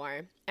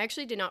memoir, I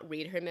actually did not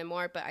read her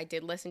memoir, but I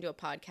did listen to a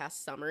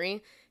podcast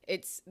summary.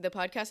 The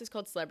podcast is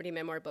called Celebrity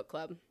Memoir Book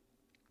Club.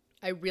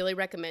 I really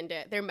recommend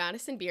it. Their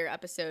Madison Beer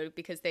episode,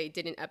 because they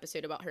did an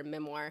episode about her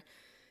memoir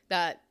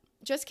that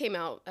just came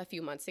out a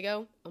few months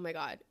ago. Oh my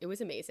God, it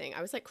was amazing.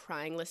 I was like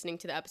crying listening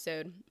to the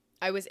episode.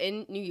 I was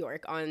in New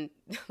York on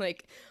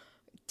like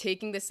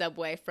taking the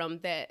subway from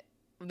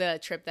the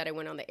trip that I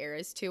went on the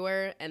Eras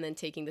tour, and then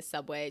taking the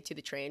subway to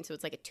the train. So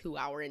it's like a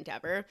 2-hour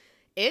endeavor.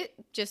 It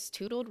just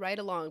tootled right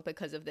along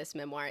because of this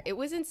memoir. It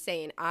was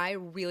insane. I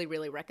really,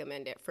 really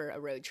recommend it for a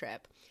road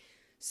trip.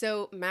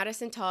 So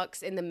Madison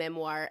talks in the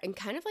memoir and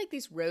kind of like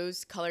these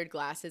rose-colored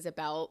glasses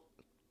about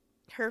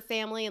her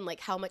family and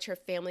like how much her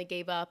family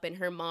gave up, and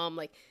her mom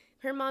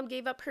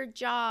gave up her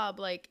job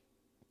like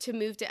to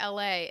move to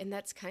LA, and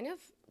that's kind of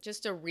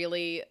just a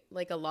really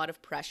like a lot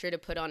of pressure to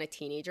put on a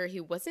teenager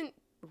who wasn't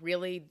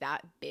really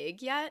that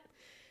big yet,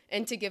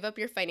 and to give up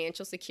your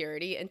financial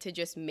security and to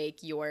just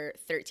make your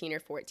 13 or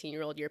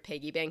 14-year-old your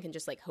piggy bank and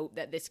just like hope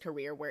that this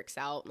career works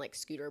out, and like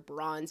Scooter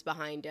Braun's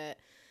behind it.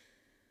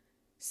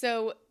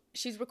 So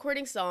she's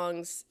recording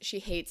songs. She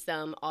hates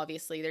them,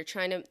 obviously.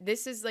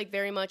 This is like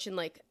very much in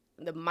like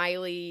the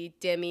Miley,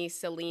 Demi,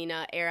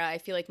 Selena era. I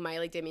feel like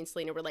Miley, Demi, and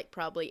Selena were like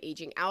probably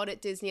aging out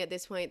at Disney at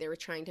this point. They were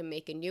trying to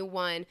make a new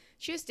one.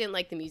 She just didn't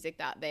like the music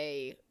that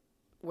they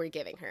were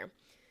giving her.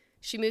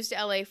 She moves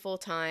to LA full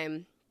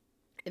time,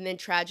 and then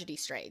tragedy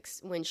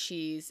strikes when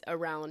she's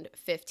around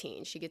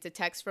 15. She gets a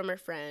text from her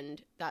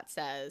friend that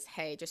says,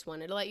 "Hey, just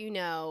wanted to let you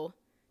know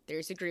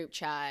there's a group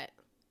chat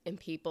and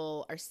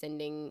people are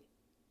sending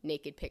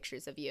naked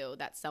pictures of you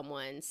that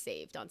someone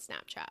saved on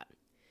Snapchat."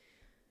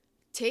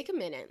 Take a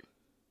minute.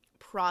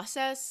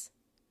 Process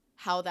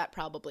how that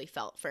probably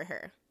felt for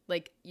her.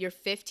 Like, you're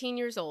 15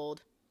 years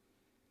old.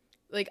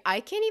 Like, I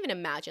can't even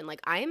imagine.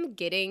 Like, I'm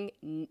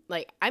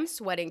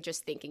sweating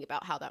just thinking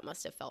about how that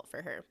must have felt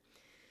for her.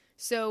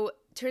 So,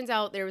 turns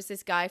out there was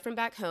this guy from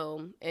back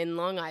home in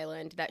Long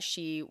Island that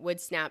she would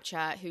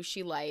Snapchat, who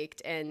she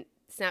liked. And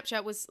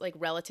Snapchat was, like,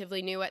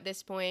 relatively new at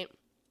this point.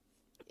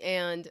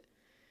 And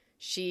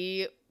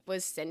she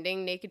was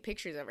sending naked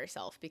pictures of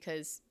herself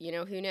because, you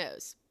know, who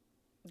knows?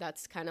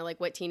 That's kind of like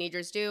what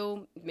teenagers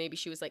do. Maybe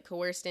she was like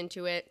coerced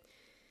into it.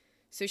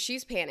 So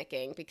she's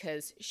panicking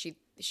because she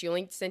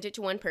only sent it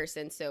to one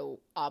person.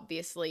 So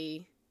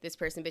obviously this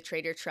person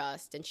betrayed her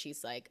trust. And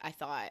she's like, I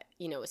thought,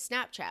 you know, a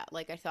Snapchat.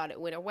 Like, I thought it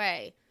went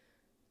away.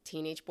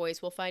 Teenage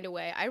boys will find a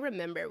way. I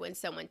remember when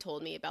someone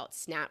told me about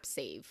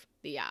SnapSave,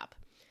 the app,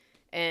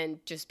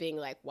 and just being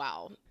like,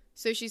 wow.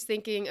 So she's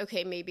thinking,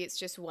 okay, maybe it's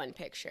just one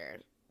picture.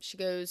 She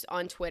goes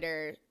on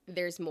Twitter,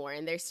 there's more,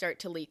 and they start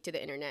to leak to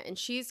the internet. And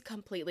she's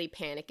completely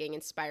panicking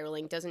and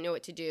spiraling, doesn't know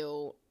what to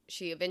do.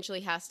 She eventually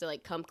has to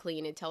like come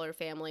clean and tell her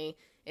family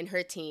and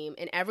her team.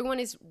 And everyone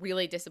is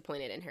really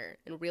disappointed in her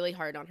and really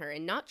hard on her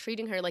and not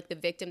treating her like the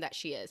victim that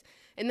she is.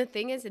 And the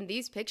thing is, in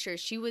these pictures,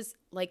 she was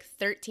like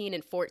 13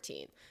 and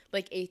 14,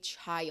 like a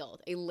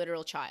child, a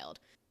literal child.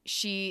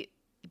 She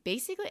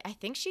basically, I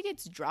think she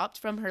gets dropped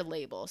from her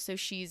label. So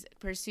she's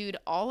pursued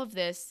all of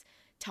this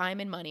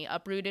time and money,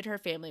 uprooted her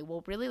family.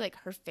 Well, really, like,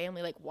 her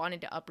family like wanted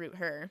to uproot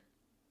her,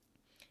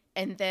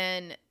 and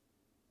then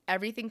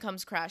everything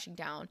comes crashing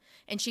down,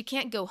 and she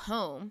can't go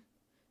home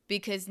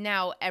because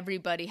now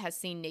everybody has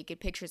seen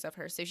naked pictures of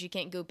her, so she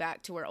can't go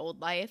back to her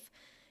old life.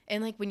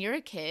 And like, when you're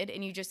a kid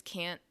and you just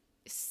can't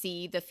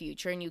see the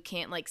future, and you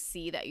can't like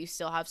see that you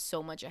still have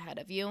so much ahead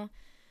of you,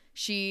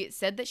 she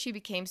said that she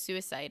became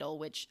suicidal,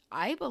 which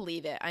I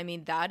believe it. I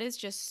mean, that is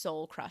just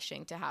soul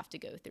crushing to have to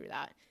go through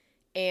that.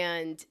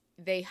 And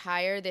they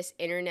hire this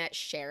internet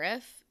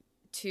sheriff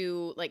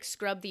to like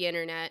scrub the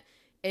internet.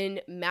 And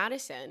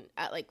Madison,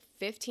 at like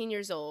 15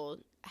 years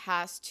old,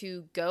 has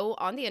to go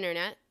on the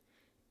internet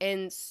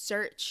and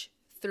search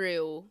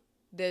through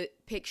the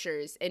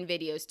pictures and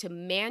videos to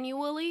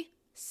manually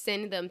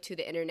send them to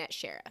the internet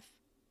sheriff.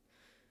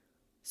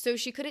 So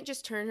she couldn't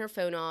just turn her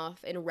phone off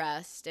and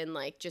rest and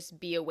like just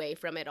be away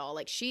from it all.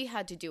 Like, she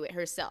had to do it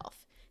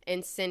herself.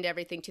 and send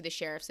everything to the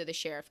sheriff so the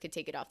sheriff could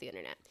take it off the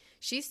internet.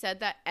 She said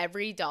that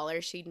every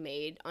dollar she'd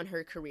made on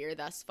her career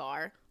thus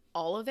far,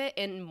 all of it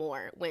and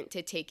more, went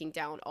to taking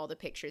down all the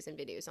pictures and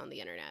videos on the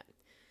internet.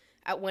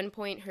 At one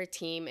point, her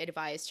team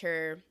advised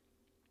her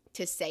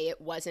to say it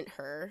wasn't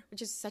her,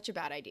 which is such a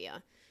bad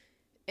idea.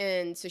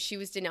 And so she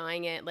was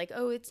denying it, like,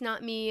 oh, it's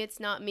not me, it's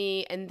not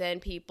me. And then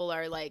people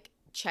are like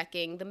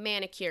checking the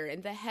manicure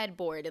and the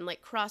headboard and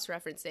like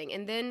cross-referencing.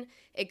 And then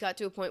it got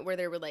to a point where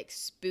there were like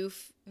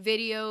spoof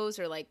videos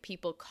or like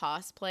people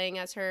cosplaying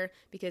as her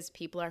because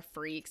people are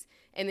freaks.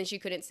 And then she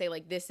couldn't say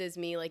like, this is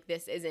me, like,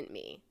 this isn't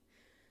me.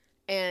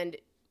 And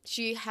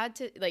she had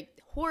to, like,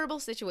 horrible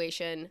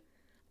situation.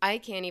 I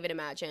can't even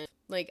imagine.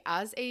 Like,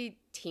 as a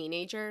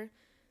teenager,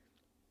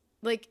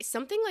 like,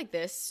 something like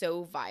this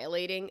so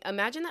violating.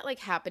 Imagine that, like,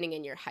 happening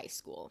in your high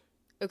school.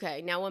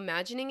 Okay, now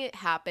imagining it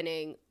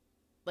happening,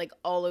 like,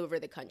 all over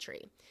the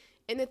country.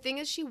 And the thing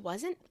is, she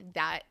wasn't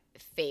that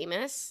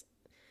famous.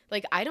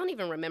 Like, I don't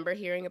even remember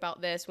hearing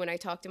about this. When I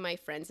talk to my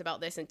friends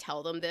about this and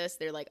tell them this,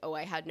 they're like, oh,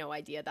 I had no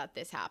idea that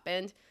this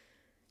happened.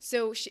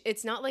 So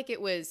it's not like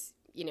it was,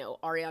 you know,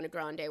 Ariana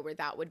Grande where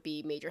that would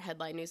be major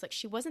headline news. Like,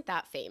 she wasn't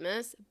that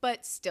famous,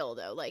 but still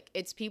though, like,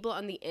 it's people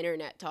on the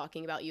internet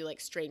talking about you, like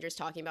strangers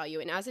talking about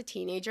you. And as a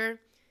teenager,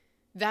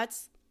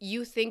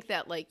 you think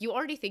that, like, you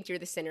already think you're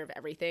the center of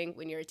everything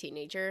when you're a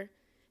teenager.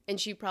 And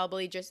she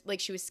probably just,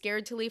 like, she was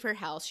scared to leave her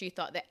house. She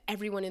thought that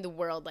everyone in the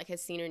world, like,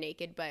 has seen her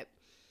naked, but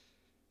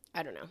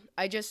I don't know.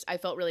 I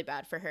felt really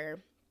bad for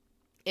her.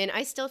 And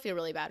I still feel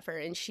really bad for her.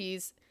 And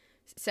she's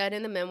said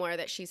in the memoir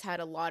that she's had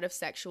a lot of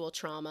sexual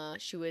trauma.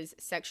 She was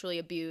sexually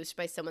abused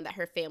by someone that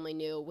her family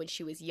knew when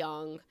she was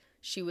young.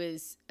 She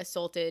was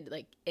assaulted,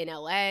 like, in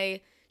LA.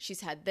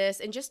 She's had this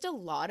and just a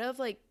lot of,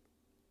 like,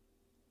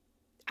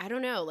 I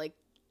don't know, like,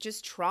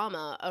 just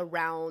trauma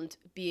around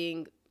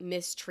being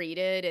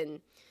mistreated.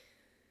 And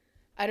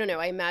I don't know.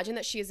 I imagine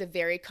that she has a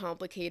very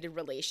complicated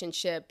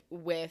relationship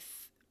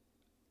with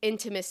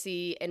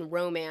intimacy and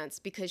romance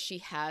because she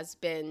has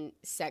been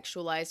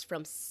sexualized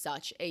from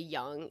such a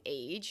young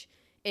age.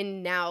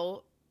 And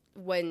now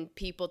when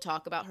people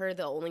talk about her,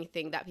 the only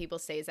thing that people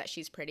say is that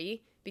she's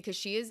pretty, because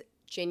she is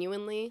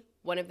genuinely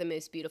one of the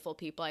most beautiful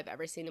people I've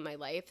ever seen in my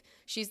life.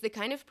 She's the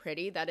kind of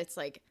pretty that it's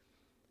like,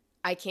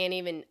 I couldn't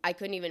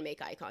even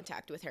make eye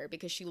contact with her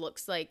because she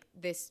looks like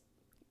this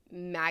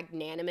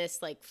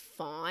magnanimous, like,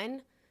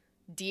 fawn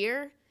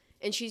deer.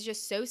 And she's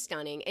just so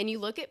stunning. And you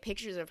look at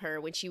pictures of her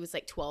when she was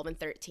like 12 and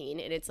 13,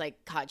 and it's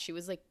like, God, she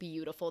was like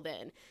beautiful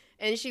then.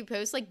 And she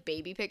posts like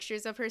baby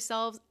pictures of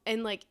herself.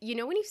 And like, you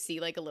know, when you see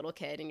like a little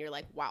kid and you're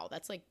like, wow,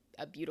 that's like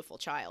a beautiful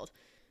child.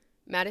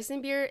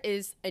 Madison Beer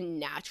is a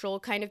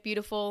natural kind of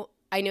beautiful.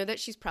 I know that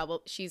she's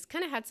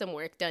kind of had some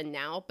work done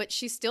now, but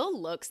she still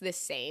looks the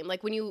same.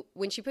 Like when you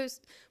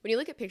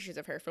look at pictures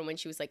of her from when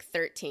she was like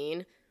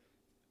 13,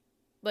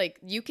 like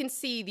you can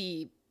see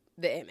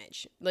the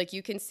image. Like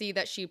you can see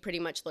that she pretty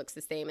much looks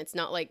the same. It's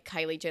not like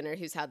Kylie Jenner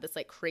who's had this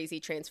like crazy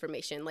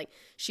transformation. Like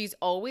she's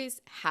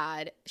always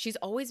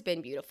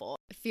been beautiful.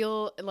 I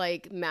feel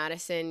like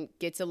Madison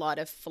gets a lot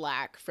of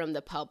flack from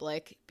the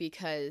public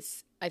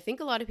because I think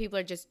a lot of people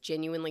are just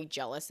genuinely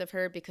jealous of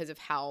her because of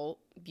how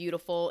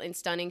beautiful and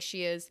stunning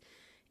she is.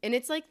 And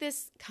it's like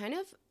this kind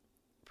of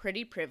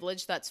pretty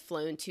privilege that's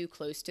flown too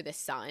close to the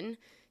sun.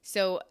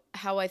 So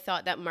how I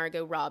thought that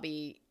Margot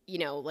Robbie, you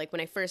know, like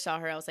when I first saw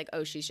her, I was like,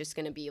 oh, she's just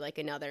going to be like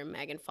another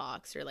Megan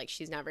Fox, or like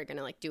she's never going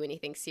to like do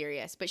anything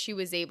serious. But she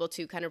was able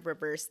to kind of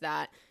reverse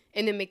that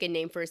and then make a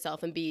name for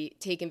herself and be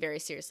taken very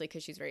seriously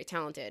because she's very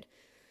talented.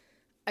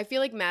 I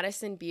feel like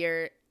Madison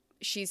Beer,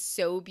 she's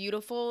so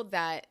beautiful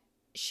that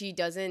she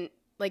doesn't,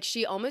 like,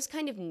 she almost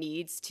kind of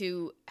needs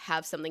to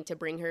have something to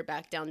bring her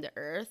back down to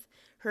earth.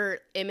 Her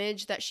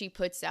image that she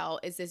puts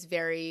out is this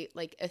very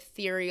like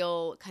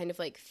ethereal kind of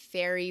like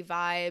fairy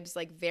vibes,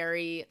 like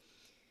very,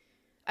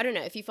 I don't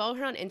know, if you follow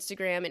her on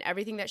Instagram and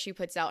everything that she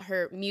puts out,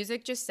 her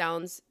music just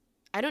sounds,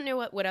 I don't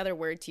know what other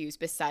word to use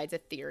besides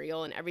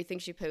ethereal. And everything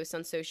she posts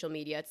on social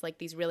media, it's like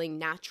these really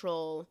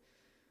natural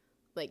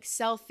like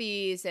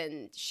selfies,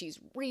 and she's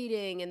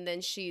reading, and then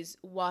she's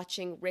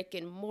watching Rick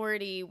and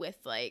Morty with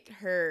like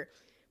her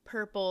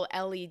purple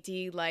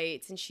LED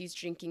lights, and she's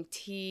drinking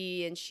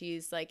tea, and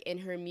she's like in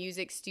her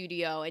music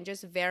studio, and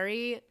just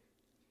very,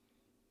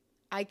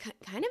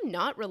 kind of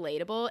not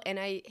relatable. And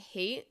I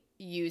hate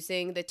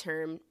using the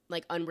term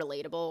like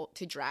unrelatable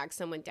to drag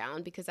someone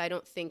down because I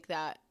don't think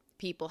that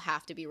people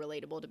have to be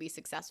relatable to be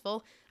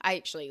successful. I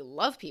actually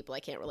love people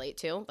I can't relate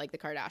to, like the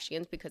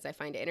Kardashians, because I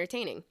find it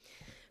entertaining.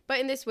 But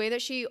in this way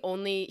that she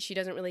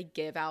doesn't really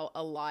give out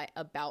a lot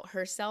about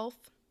herself.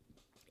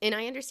 And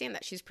I understand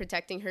that she's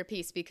protecting her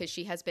peace because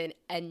she has been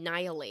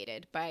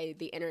annihilated by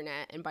the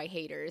internet and by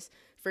haters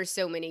for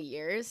so many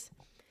years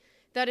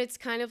that it's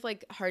kind of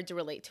like hard to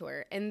relate to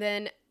her. And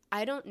then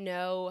I don't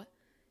know,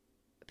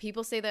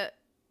 people say that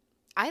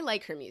I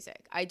like her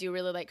music. I do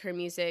really like her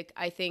music.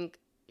 I think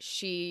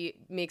she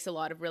makes a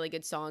lot of really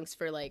good songs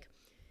for like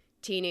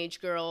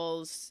teenage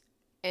girls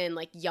and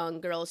like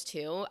young girls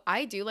too.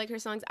 I do like her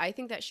songs. I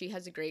think that she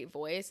has a great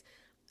voice.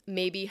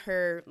 Maybe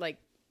her like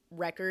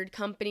record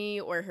company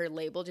or her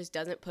label just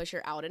doesn't push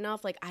her out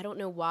enough. Like, I don't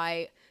know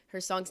why her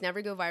songs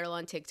never go viral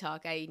on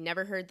TikTok. I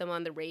never heard them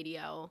on the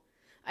radio.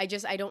 I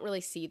don't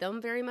really see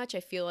them very much. I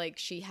feel like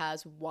she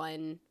has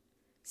one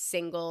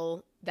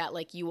single that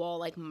like you all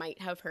like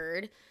might have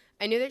heard.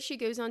 I know that she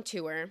goes on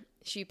tour.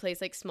 She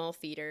plays like small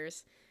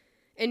theaters.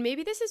 And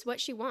maybe this is what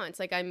she wants.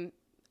 Like I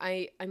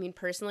mean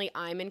personally,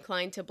 I'm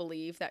inclined to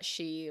believe that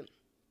she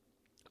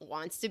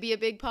wants to be a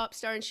big pop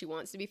star and she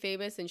wants to be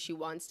famous and she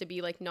wants to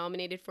be like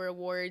nominated for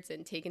awards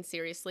and taken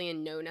seriously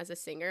and known as a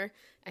singer.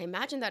 I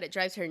imagine that it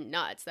drives her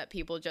nuts that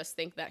people just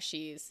think that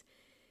she's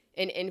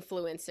an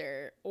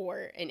influencer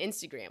or an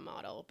Instagram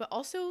model. But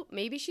also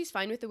maybe she's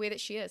fine with the way that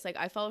she is. Like,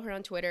 I follow her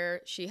on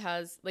Twitter. She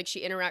has like,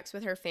 she interacts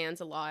with her fans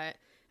a lot.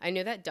 I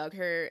know that dug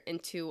her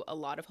into a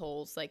lot of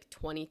holes like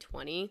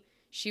 2020.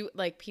 She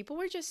like, people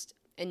were just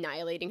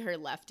annihilating her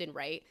left and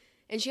right,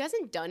 and she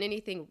hasn't done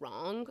anything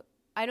wrong.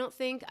 I don't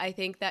think. I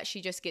think that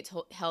she just gets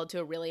held to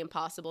a really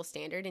impossible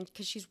standard, and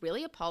because she's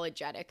really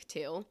apologetic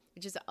too,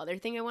 which is the other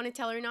thing I want to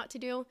tell her not to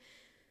do,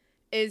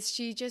 is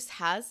she just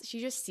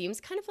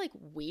seems kind of like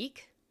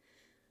weak.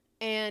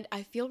 And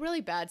I feel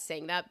really bad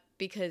saying that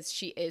because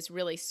she is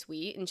really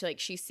sweet and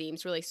she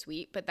seems really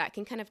sweet, but that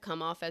can kind of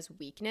come off as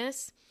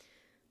weakness.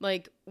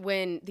 Like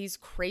when these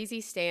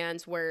crazy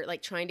stans were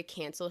like trying to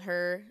cancel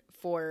her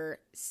for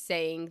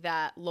saying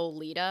that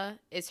Lolita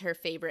is her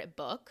favorite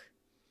book.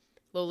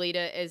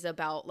 Lolita is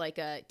about like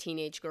a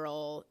teenage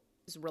girl's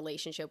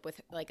relationship with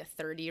like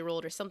a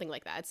 30-year-old or something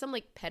like that. It's some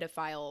like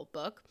pedophile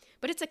book,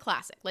 but it's a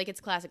classic. Like,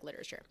 it's classic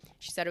literature.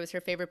 She said it was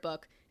her favorite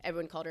book.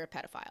 Everyone called her a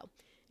pedophile.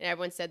 And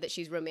everyone said that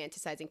she's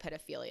romanticizing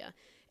pedophilia.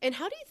 And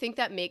how do you think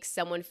that makes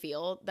someone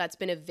feel that's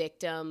been a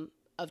victim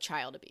of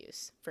child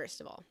abuse,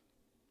 first of all?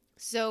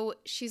 So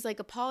she's like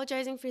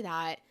apologizing for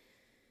that.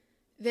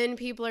 Then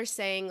people are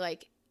saying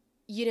like,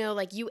 you know,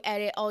 like, you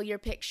edit all your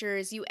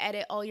pictures, you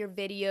edit all your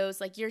videos,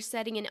 like you're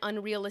setting an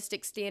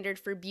unrealistic standard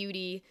for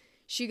beauty.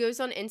 She goes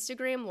on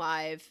Instagram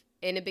Live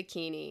in a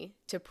bikini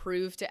to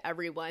prove to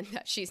everyone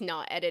that she's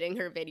not editing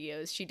her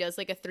videos. She does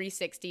like a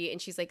 360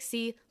 and she's like,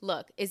 see,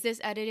 look, is this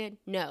edited?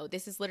 No,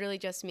 this is literally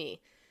just me.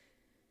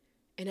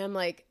 And I'm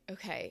like,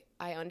 okay,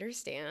 I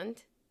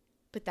understand,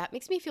 but that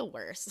makes me feel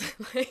worse.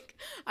 Like,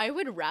 I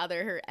would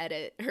rather her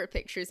edit her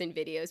pictures and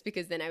videos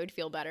because then I would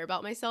feel better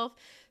about myself.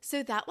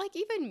 So that like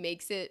even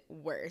makes it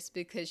worse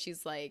because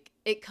she's like,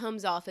 it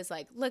comes off as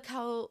like, look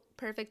how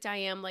perfect I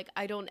am. Like,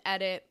 I don't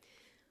edit.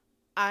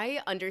 I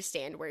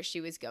understand where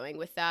she was going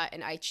with that,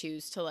 and I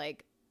choose to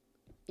like,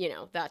 you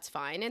know, that's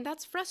fine. And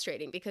that's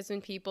frustrating because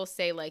when people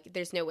say like,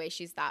 there's no way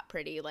she's that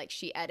pretty, like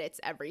she edits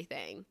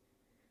everything.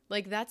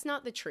 Like, that's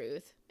not the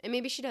truth. And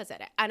maybe she does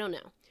edit. I don't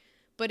know.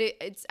 But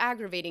it's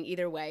aggravating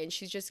either way. And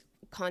she's just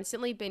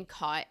constantly been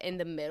caught in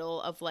the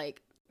middle of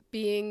like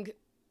being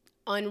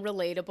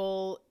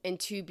unrelatable and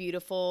too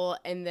beautiful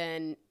and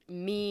then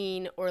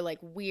mean or like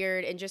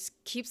weird, and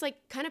just keeps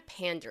like kind of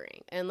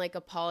pandering and like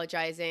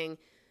apologizing.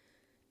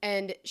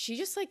 And she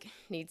just like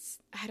needs,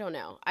 I don't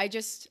know. I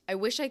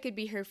wish I could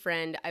be her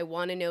friend. I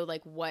want to know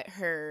like what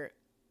her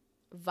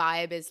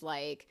vibe is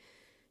like.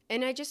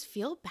 And I just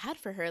feel bad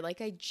for her.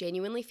 Like, I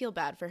genuinely feel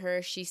bad for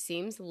her. She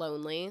seems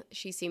lonely.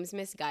 She seems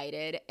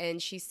misguided.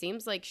 And she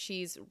seems like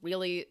she's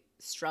really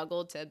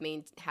struggled to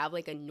have,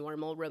 like, a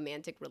normal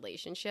romantic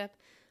relationship.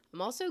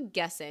 I'm also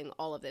guessing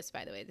all of this,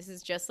 by the way. This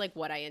is just, like,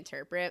 what I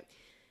interpret.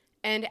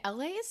 And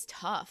LA is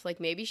tough. Like,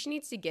 maybe she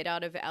needs to get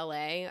out of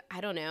LA.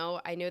 I don't know.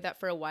 I know that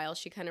for a while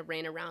she kind of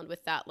ran around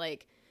with that,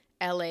 like,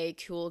 LA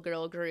cool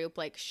girl group,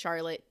 like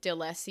Charlotte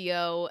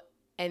D'Alessio.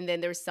 And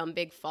then there's some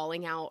big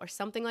falling out or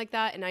something like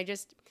that. And I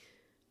just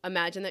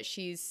imagine that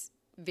she's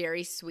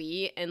very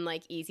sweet and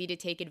like easy to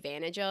take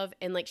advantage of,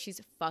 and like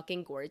she's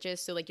fucking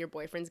gorgeous, so like your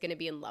boyfriend's gonna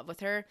be in love with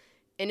her,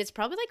 and it's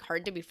probably like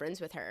hard to be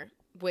friends with her,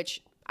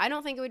 which I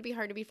don't think it would be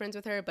hard to be friends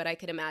with her, but I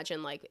could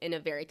imagine like in a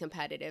very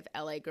competitive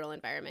LA girl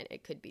environment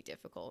it could be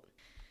difficult.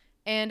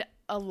 And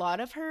a lot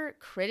of her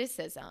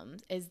criticism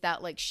is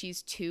that like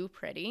she's too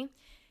pretty,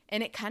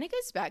 and it kind of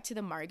goes back to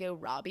the Margot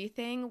Robbie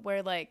thing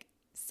where like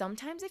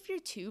sometimes if you're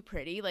too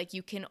pretty, like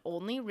you can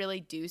only really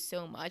do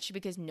so much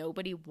because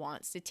nobody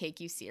wants to take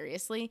you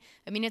seriously.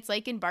 I mean, it's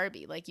like in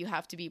Barbie, like you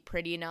have to be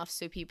pretty enough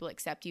so people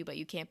accept you, but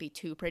you can't be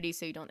too pretty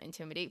so you don't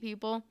intimidate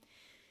people.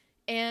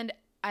 And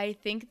I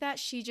think that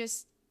she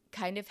just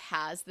kind of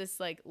has this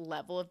like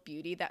level of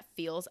beauty that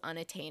feels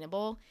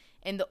unattainable.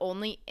 And the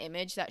only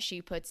image that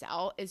she puts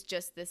out is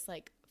just this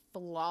like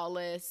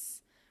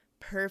flawless,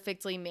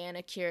 perfectly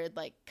manicured,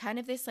 like kind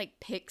of this like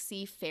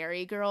pixie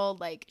fairy girl.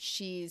 Like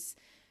she's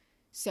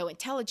so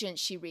intelligent,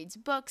 she reads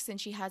books,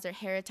 and she has her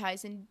hair tied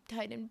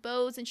in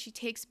bows, and she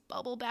takes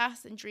bubble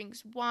baths and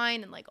drinks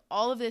wine and like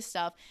all of this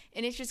stuff,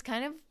 and it's just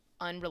kind of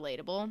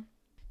unrelatable.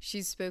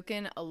 She's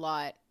spoken a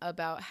lot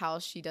about how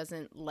she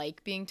doesn't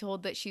like being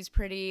told that she's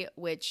pretty,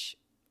 which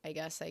I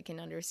guess I can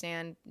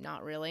understand.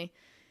 Not really.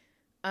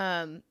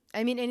 I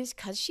mean, and it's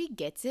because she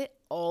gets it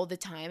all the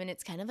time, and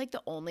it's kind of like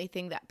the only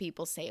thing that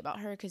people say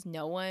about her because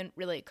no one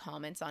really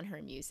comments on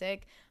her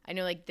music. I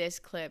know like this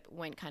clip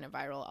went kind of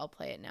viral. I'll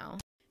play it now.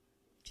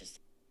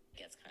 Just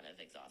gets kind of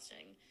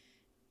exhausting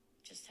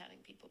just having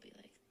people be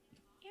like,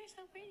 you're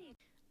so pretty.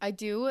 I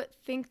do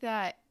think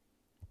that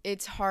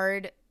it's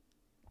hard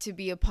to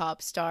be a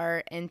pop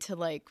star and to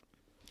like,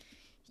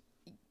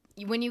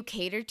 when you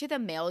cater to the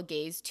male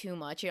gaze too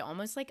much, it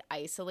almost like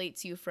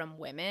isolates you from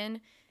women.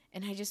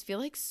 And I just feel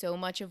like so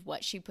much of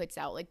what she puts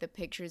out, like the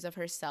pictures of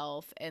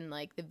herself and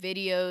like the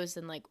videos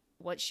and like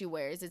what she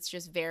wears, it's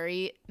just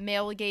very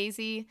male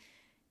gazy.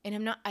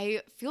 And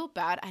I feel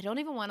bad. I don't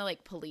even want to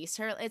like police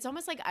her. It's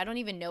almost like I don't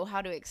even know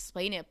how to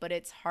explain it, but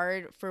it's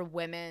hard for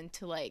women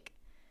to like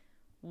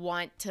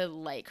want to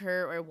like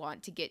her or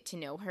want to get to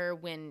know her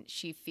when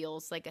she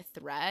feels like a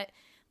threat.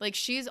 Like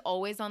she's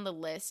always on the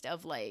list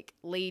of like,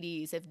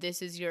 ladies, if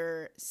this is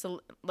your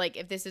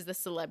if this is the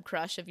celeb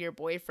crush of your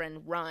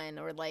boyfriend, run.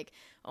 Or like,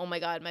 oh my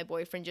god, my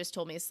boyfriend just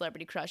told me his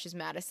celebrity crush is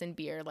Madison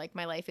Beer, like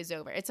my life is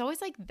over. It's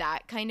always like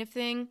that kind of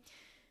thing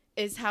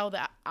is how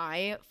that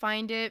I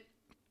find it.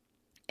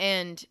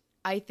 And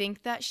I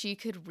think that she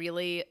could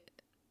really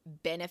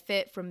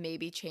benefit from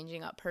maybe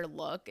changing up her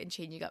look and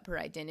changing up her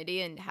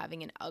identity and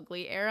having an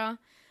ugly era.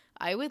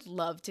 I would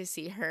love to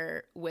see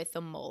her with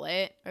a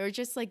mullet or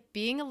just like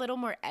being a little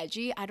more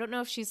edgy. I don't know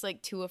if she's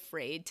like too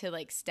afraid to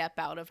like step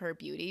out of her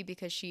beauty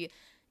because she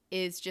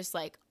is just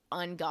like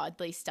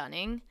ungodly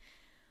stunning.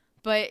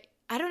 But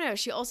I don't know.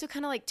 She also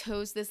kind of like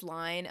toes this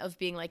line of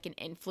being like an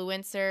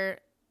influencer,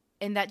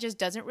 and that just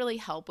doesn't really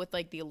help with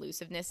like the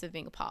elusiveness of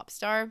being a pop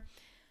star.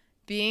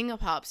 Being a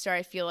pop star,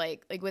 I feel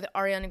like with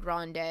Ariana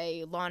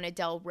Grande, Lana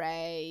Del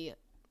Rey,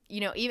 you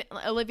know, even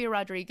Olivia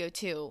Rodrigo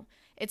too.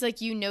 It's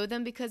like you know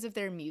them because of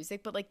their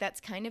music, but like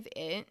that's kind of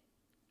it.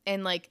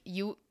 And like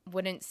you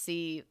wouldn't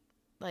see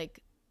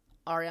like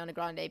Ariana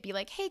Grande be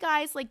like, hey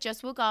guys, like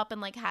just woke up and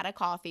like had a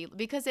coffee,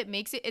 because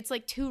it's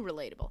like too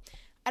relatable.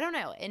 I don't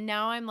know. And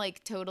now I'm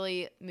like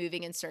totally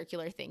moving in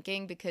circular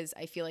thinking because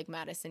I feel like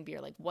Madison Beer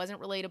like wasn't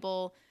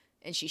relatable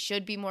and she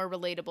should be more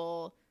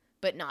relatable,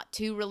 but not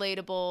too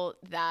relatable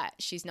that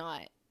she's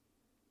not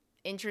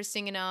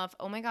interesting enough.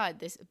 Oh my God,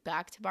 this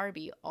back to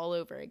Barbie all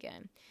over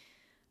again.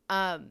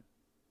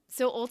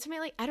 So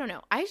ultimately, I don't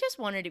know. I just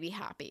want her to be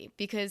happy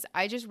because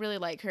I just really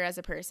like her as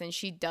a person.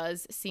 She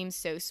does seem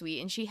so sweet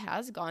and she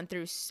has gone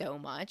through so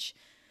much.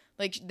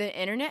 Like the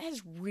internet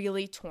has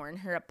really torn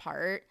her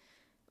apart.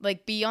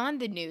 Like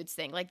beyond the nudes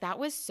thing. Like that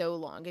was so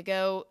long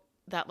ago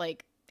that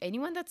like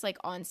anyone that's like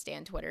on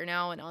Stan Twitter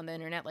now and on the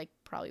internet like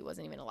probably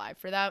wasn't even alive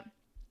for that.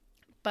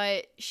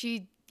 But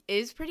she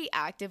is pretty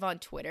active on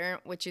Twitter,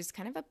 which is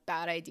kind of a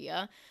bad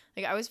idea.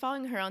 Like I was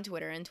following her on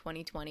Twitter in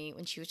 2020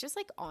 when she was just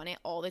like on it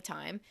all the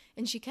time,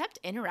 and she kept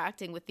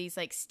interacting with these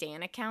like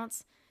Stan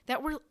accounts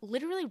that were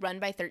literally run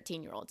by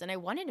 13-year-olds. And I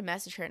wanted to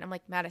message her and I'm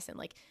like, Madison,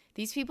 like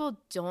these people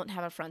don't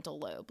have a frontal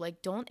lobe.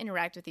 Like don't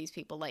interact with these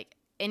people. Like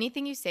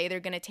anything you say,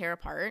 they're going to tear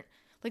apart.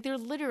 Like they're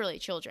literally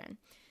children.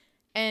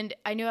 And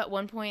I know at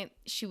one point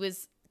she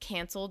was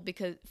canceled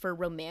for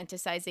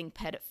romanticizing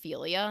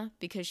pedophilia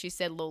because she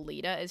said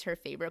Lolita is her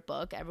favorite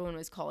book. Everyone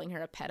was calling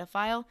her a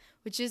pedophile,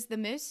 which is the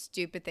most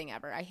stupid thing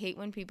ever. I hate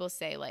when people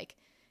say like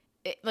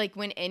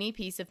when any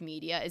piece of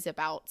media is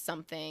about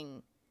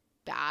something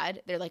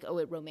bad, they're like, oh,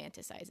 it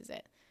romanticizes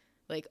it.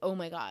 Like, oh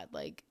my God,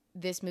 like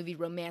this movie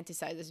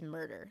romanticizes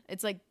murder.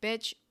 It's like,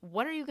 bitch,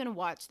 what are you gonna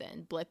watch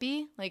then?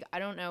 Blippi? Like, I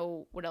don't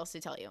know what else to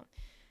tell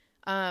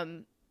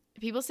you.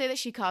 People say that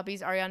she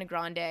copies Ariana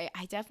Grande.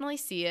 I definitely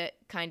see it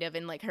kind of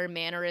in like her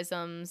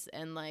mannerisms,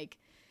 and like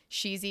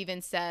she's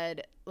even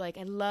said like,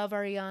 I love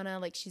Ariana,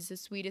 like she's the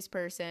sweetest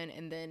person.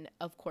 And then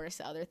of course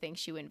the other thing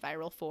she went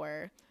viral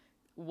for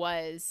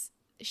was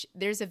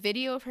there's a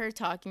video of her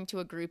talking to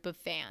a group of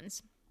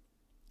fans,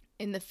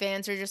 and the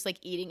fans are just like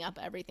eating up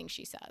everything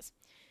she says.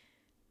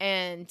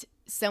 And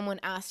someone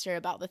asked her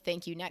about the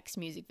Thank You Next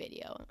music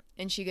video.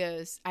 And she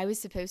goes, I was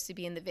supposed to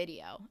be in the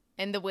video.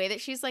 And the way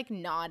that she's like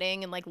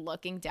nodding and like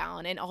looking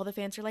down, and all the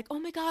fans are like, oh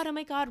my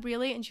God,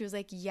 really? And she was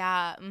like,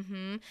 yeah,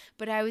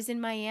 but I was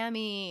in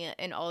Miami.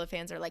 And all the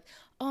fans are like,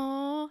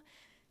 oh,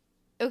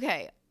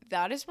 okay.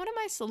 That is one of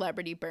my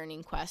celebrity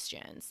burning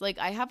questions. Like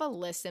I have a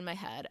list in my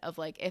head of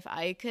like, if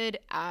I could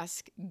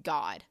ask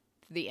God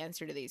the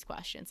answer to these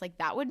questions, like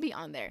that would be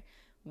on there.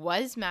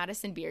 Was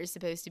Madison Beer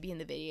supposed to be in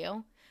the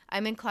video?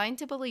 I'm inclined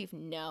to believe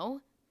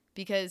no,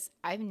 because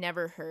I've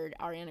never heard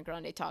Ariana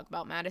Grande talk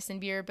about Madison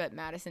Beer, but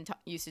Madison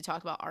used to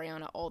talk about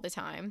Ariana all the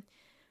time.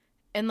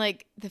 And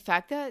like the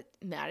fact that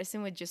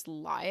Madison would just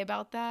lie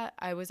about that,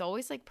 I was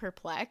always like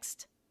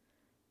perplexed,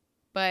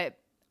 but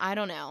I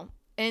don't know.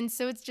 And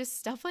so it's just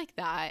stuff like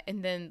that.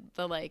 And then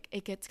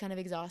it gets kind of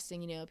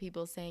exhausting, you know,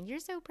 people saying you're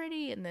so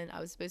pretty. And then I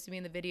was supposed to be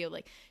in the video.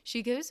 Like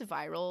she goes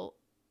viral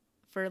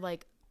for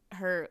like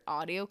her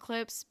audio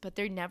clips, but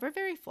they're never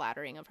very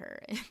flattering of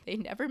her. They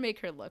never make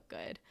her look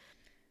good.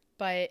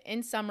 But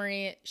in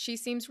summary, she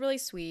seems really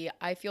sweet.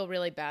 I feel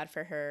really bad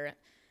for her.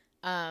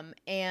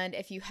 And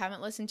if you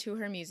haven't listened to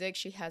her music,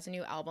 she has a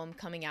new album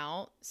coming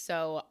out.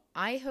 So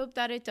I hope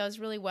that it does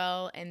really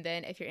well. And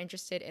then if you're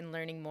interested in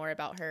learning more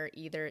about her,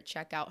 either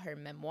check out her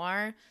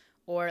memoir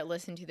or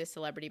listen to the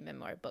Celebrity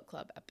Memoir Book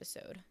Club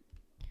episode.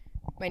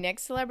 My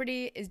next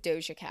celebrity is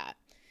Doja Cat.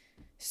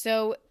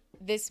 So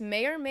this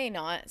may or may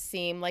not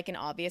seem like an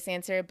obvious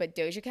answer, but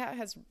Doja Cat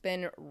has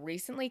been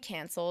recently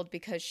canceled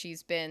because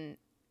she's been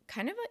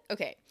kind of a,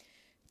 okay,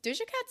 Doja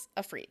Cat's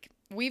a freak.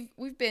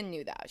 We've been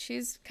knew that.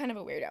 She's kind of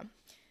a weirdo.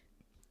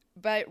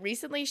 But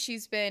recently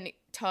she's been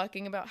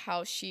talking about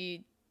how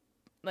she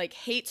like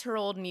hates her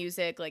old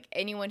music. Like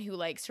anyone who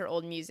likes her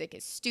old music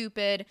is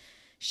stupid.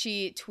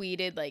 She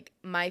tweeted like,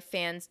 my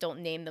fans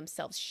don't name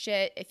themselves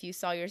shit. If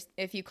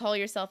you call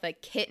yourself a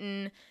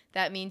kitten,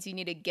 that means you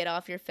need to get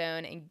off your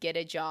phone and get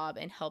a job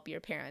and help your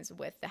parents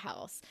with the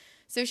house.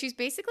 So she's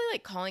basically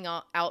like calling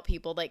out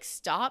people like,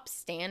 stop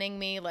standing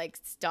me, like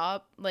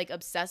stop like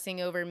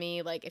obsessing over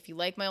me. Like if you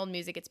like my old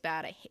music, it's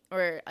bad.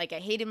 I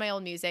hated my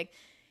old music.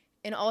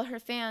 And all her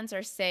fans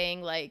are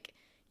saying like,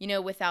 you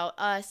know, without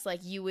us,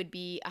 like you would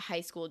be a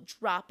high school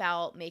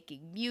dropout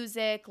making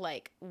music.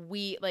 Like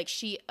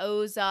she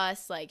owes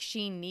us, like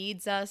she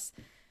needs us.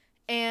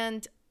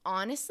 And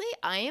honestly,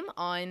 I am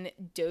on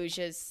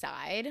Doja's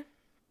side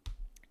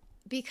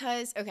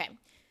because, okay,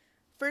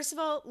 first of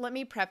all, let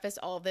me preface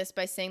all of this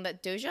by saying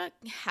that Doja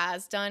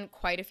has done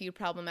quite a few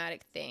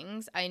problematic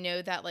things. I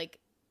know that like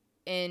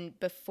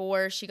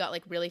before she got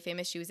like really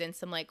famous, she was in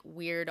some like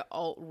weird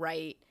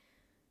alt-right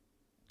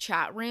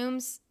chat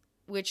rooms,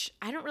 which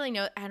I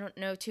don't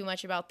know too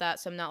much about that,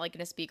 so I'm not like going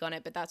to speak on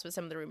it, but that's what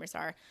some of the rumors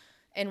are.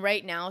 And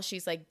right now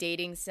she's like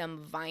dating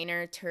some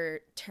Viner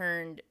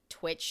turned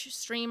Twitch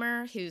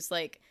streamer who's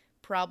like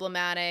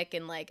problematic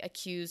and like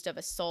accused of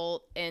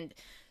assault. And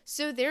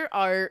so there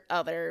are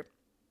other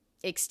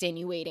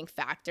extenuating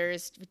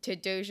factors to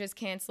Doja's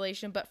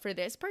cancellation, but for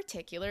this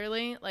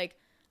particularly, like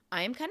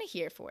I am kind of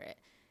here for it.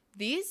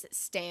 These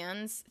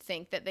stans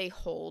think that they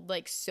hold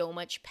like so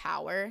much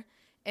power,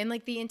 and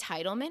like the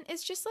entitlement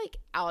is just like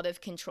out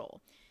of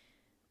control.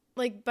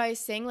 Like by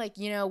saying like,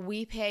 you know,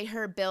 we pay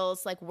her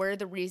bills, like we're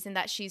the reason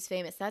that she's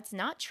famous. That's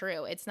not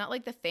true. It's not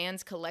like the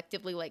fans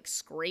collectively like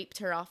scraped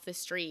her off the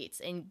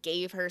streets and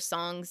gave her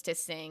songs to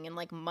sing and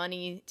like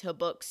money to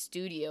book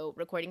studio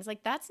recordings.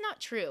 Like that's not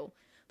true.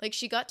 Like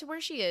she got to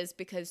where she is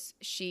because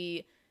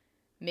she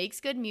makes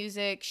good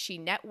music, she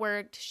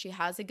networked, she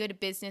has a good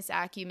business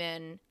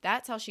acumen.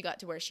 That's how she got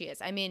to where she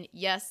is. I mean,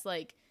 yes,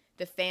 like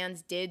the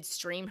fans did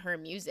stream her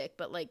music,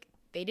 but like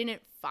they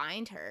didn't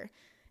find her,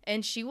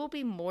 and she will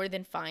be more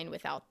than fine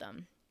without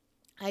them.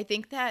 I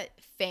think that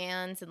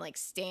fans and like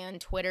stan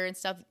Twitter and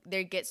stuff,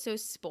 they get so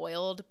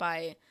spoiled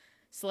by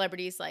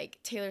celebrities like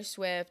Taylor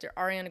Swift or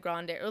Ariana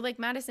Grande or like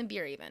Madison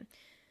Beer even,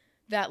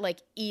 that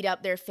like eat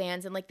up their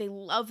fans and like they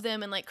love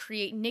them and like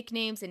create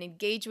nicknames and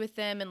engage with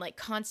them and like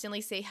constantly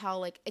say how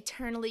like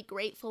eternally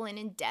grateful and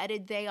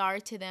indebted they are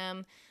to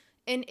them.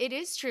 And it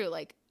is true.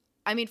 Like,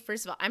 I mean,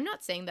 first of all, I'm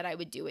not saying that I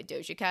would do what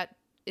Doja Cat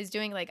is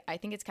doing. Like, I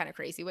think it's kind of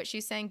crazy what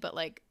she's saying, but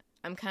like,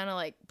 I'm kind of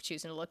like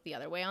choosing to look the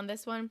other way on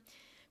this one,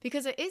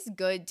 because it is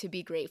good to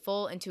be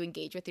grateful and to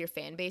engage with your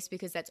fan base,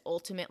 because that's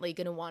ultimately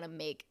going to want to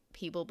make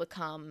people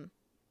become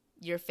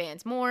your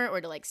fans more,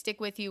 or to like stick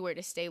with you, or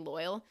to stay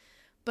loyal.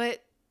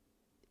 But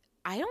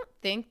I don't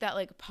think that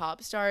like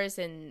pop stars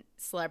and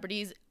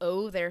celebrities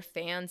owe their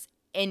fans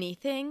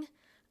anything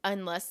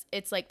unless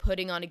it's like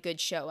putting on a good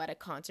show at a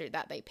concert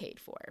that they paid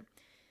for.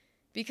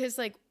 Because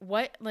like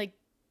what, like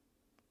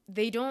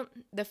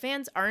the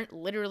fans aren't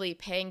literally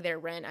paying their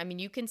rent. I mean,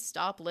 you can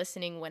stop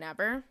listening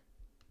whenever,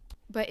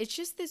 but it's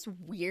just this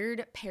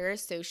weird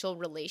parasocial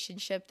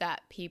relationship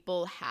that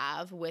people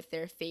have with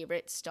their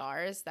favorite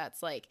stars.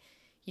 That's like,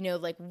 you know,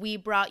 like we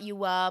brought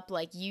you up,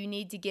 like you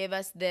need to give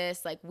us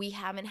this, like we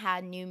haven't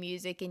had new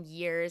music in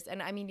years.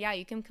 And I mean, yeah,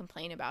 you can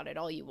complain about it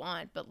all you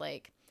want, but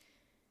like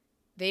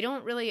they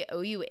don't really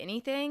owe you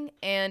anything.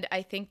 And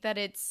I think that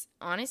it's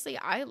honestly,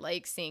 I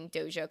like seeing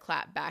Doja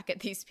clap back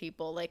at these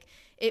people. Like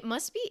it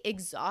must be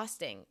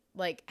exhausting,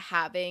 like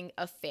having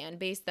a fan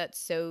base that's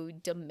so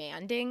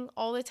demanding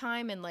all the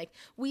time. And like,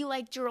 we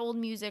liked your old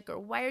music, or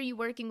why are you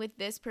working with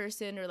this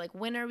person? Or like,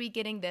 when are we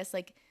getting this?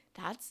 Like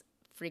that's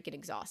freaking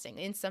exhausting.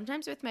 And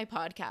sometimes with my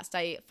podcast,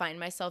 I find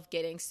myself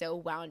getting so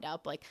wound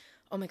up, like,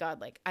 oh my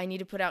God, like I need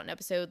to put out an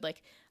episode.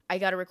 Like I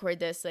got to record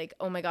this. Like,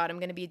 oh my God, I'm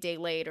going to be a day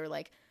late. Or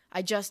like,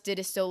 I just did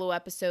a solo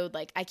episode,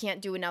 like I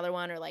can't do another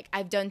one, or like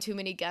I've done too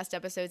many guest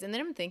episodes. And then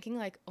I'm thinking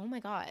like, oh my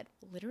God,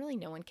 literally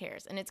no one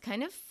cares. And it's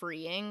kind of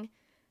freeing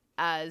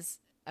as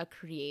a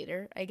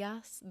creator, I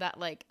guess, that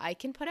like I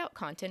can put out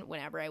content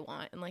whenever I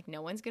want, and like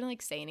no one's gonna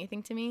like say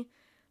anything to me.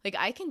 Like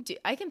I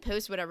can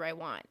post whatever I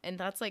want, and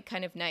that's like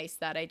kind of nice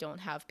that I don't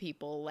have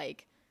people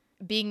like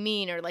being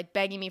mean or like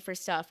begging me for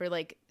stuff, or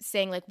like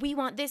saying like, we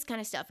want this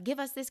kind of stuff, give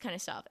us this kind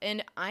of stuff.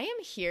 And I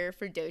am here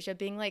for Doja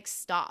being like,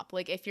 stop.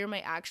 Like if you're my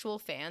actual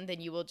fan, then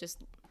you will just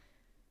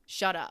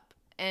shut up.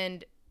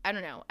 And I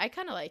don't know, I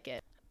kind of like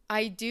it.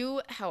 I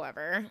do,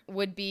 however,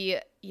 would be,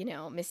 you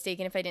know,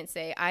 mistaken if I didn't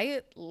say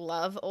I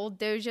love old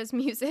Doja's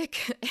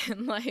music,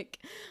 and like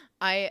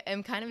I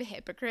am kind of a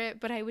hypocrite,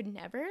 but I would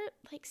never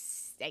like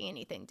say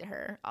anything to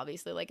her,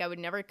 obviously. Like I would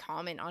never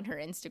comment on her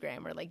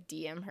Instagram or like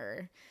DM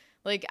her.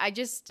 Like, I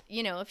just,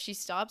 if she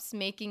stops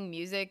making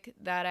music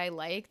that I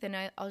like, then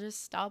I'll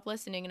just stop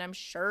listening. And I'm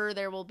sure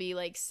there will be,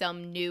 like,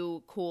 some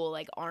new cool,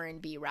 like,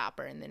 R&B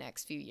rapper in the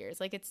next few years.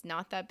 Like, it's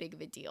not that big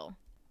of a deal.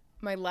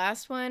 My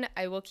last one,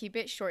 I will keep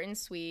it short and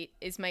sweet,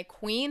 is my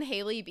queen,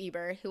 Hailey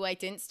Bieber, who I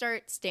didn't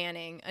start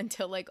standing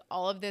until, like,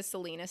 all of this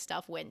Selena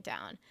stuff went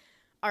down.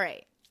 All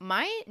right,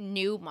 my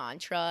new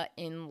mantra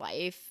in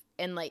life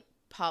and, like,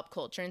 pop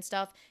culture and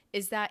stuff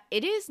is that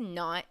it is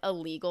not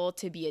illegal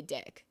to be a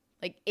dick.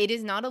 Like, it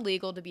is not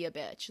illegal to be a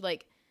bitch.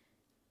 Like,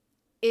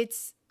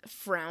 it's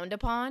frowned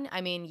upon.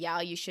 I mean,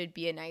 yeah, you should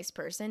be a nice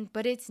person,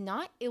 but it's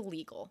not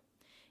illegal.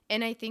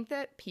 And I think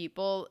that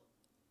people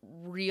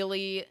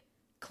really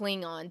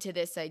cling on to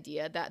this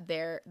idea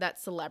that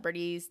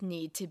celebrities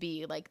need to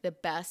be, like, the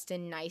best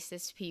and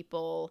nicest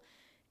people,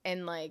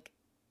 and, like,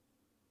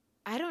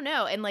 I don't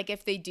know. And, like,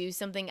 if they do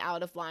something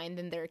out of line,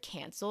 then they're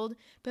canceled.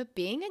 But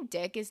being a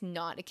dick is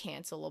not a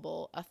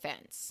cancelable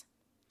offense,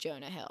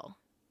 Jonah Hill.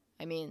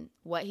 I mean,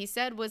 what he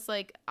said was,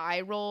 like,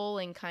 eye roll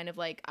and kind of,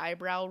 like,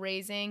 eyebrow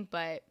raising,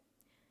 but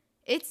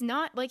it's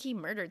not like he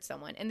murdered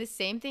someone. And the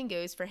same thing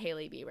goes for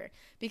Hailey Bieber,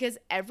 because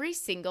every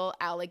single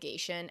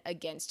allegation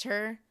against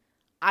her,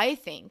 I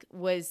think,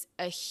 was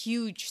a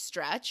huge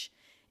stretch.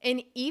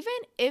 And even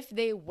if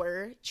they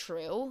were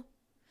true,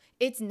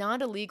 it's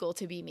not illegal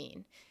to be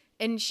mean.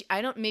 And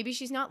maybe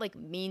she's not, like,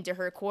 mean to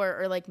her core,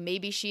 or, like,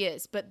 maybe she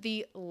is, but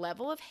the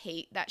level of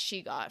hate that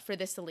she got for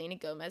the Selena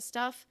Gomez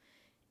stuff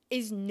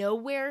is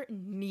nowhere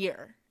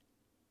near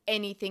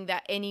anything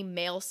that any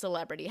male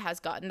celebrity has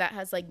gotten that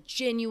has, like,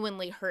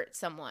 genuinely hurt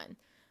someone,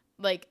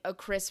 like a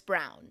Chris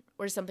Brown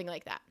or something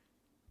like that.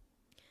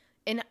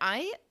 And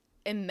I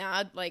am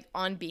mad, like,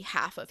 on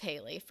behalf of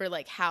Hailey for,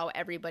 like, how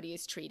everybody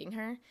is treating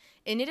her.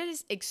 And it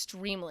is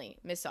extremely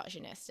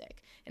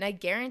misogynistic. And I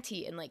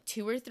guarantee in, like,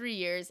 2 or 3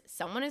 years,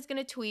 someone is going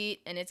to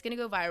tweet and it's going to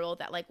go viral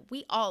that, like,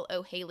 we all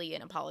owe Hailey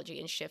an apology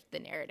and shift the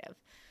narrative.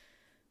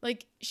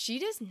 Like, she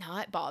does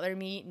not bother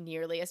me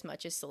nearly as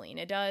much as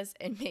Selena does.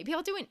 And maybe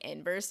I'll do an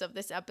inverse of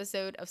this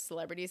episode of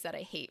celebrities that I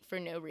hate for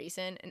no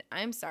reason. And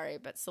I'm sorry,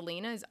 but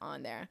Selena is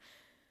on there.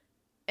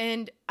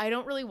 And I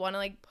don't really want to,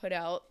 like, put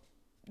out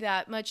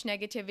that much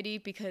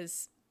negativity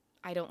because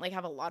I don't, like,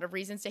 have a lot of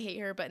reasons to hate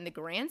her. But in the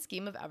grand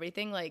scheme of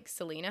everything, like,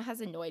 Selena has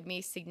annoyed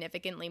me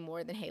significantly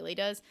more than Hailey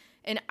does.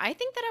 And I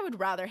think that I would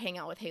rather hang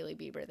out with Hailey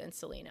Bieber than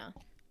Selena.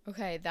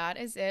 Okay, that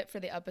is it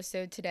for the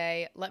episode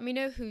today. Let me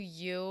know who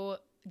you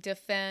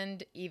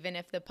defend, even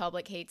if the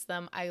public hates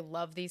them. I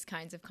love these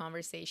kinds of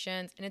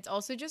conversations. And it's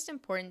also just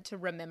important to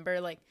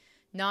remember, like,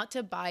 not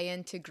to buy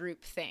into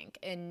groupthink,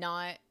 and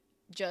not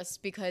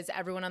just because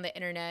everyone on the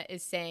internet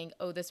is saying,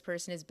 oh, this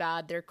person is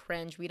bad, they're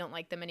cringe, we don't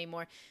like them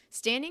anymore.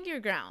 Standing your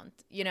ground,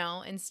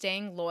 and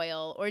staying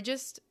loyal, or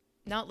just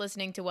not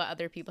listening to what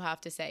other people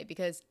have to say,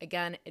 because,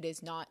 again, it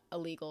is not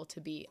illegal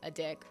to be a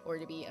dick or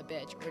to be a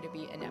bitch or to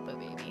be a nepo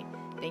baby.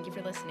 Thank you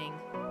for listening.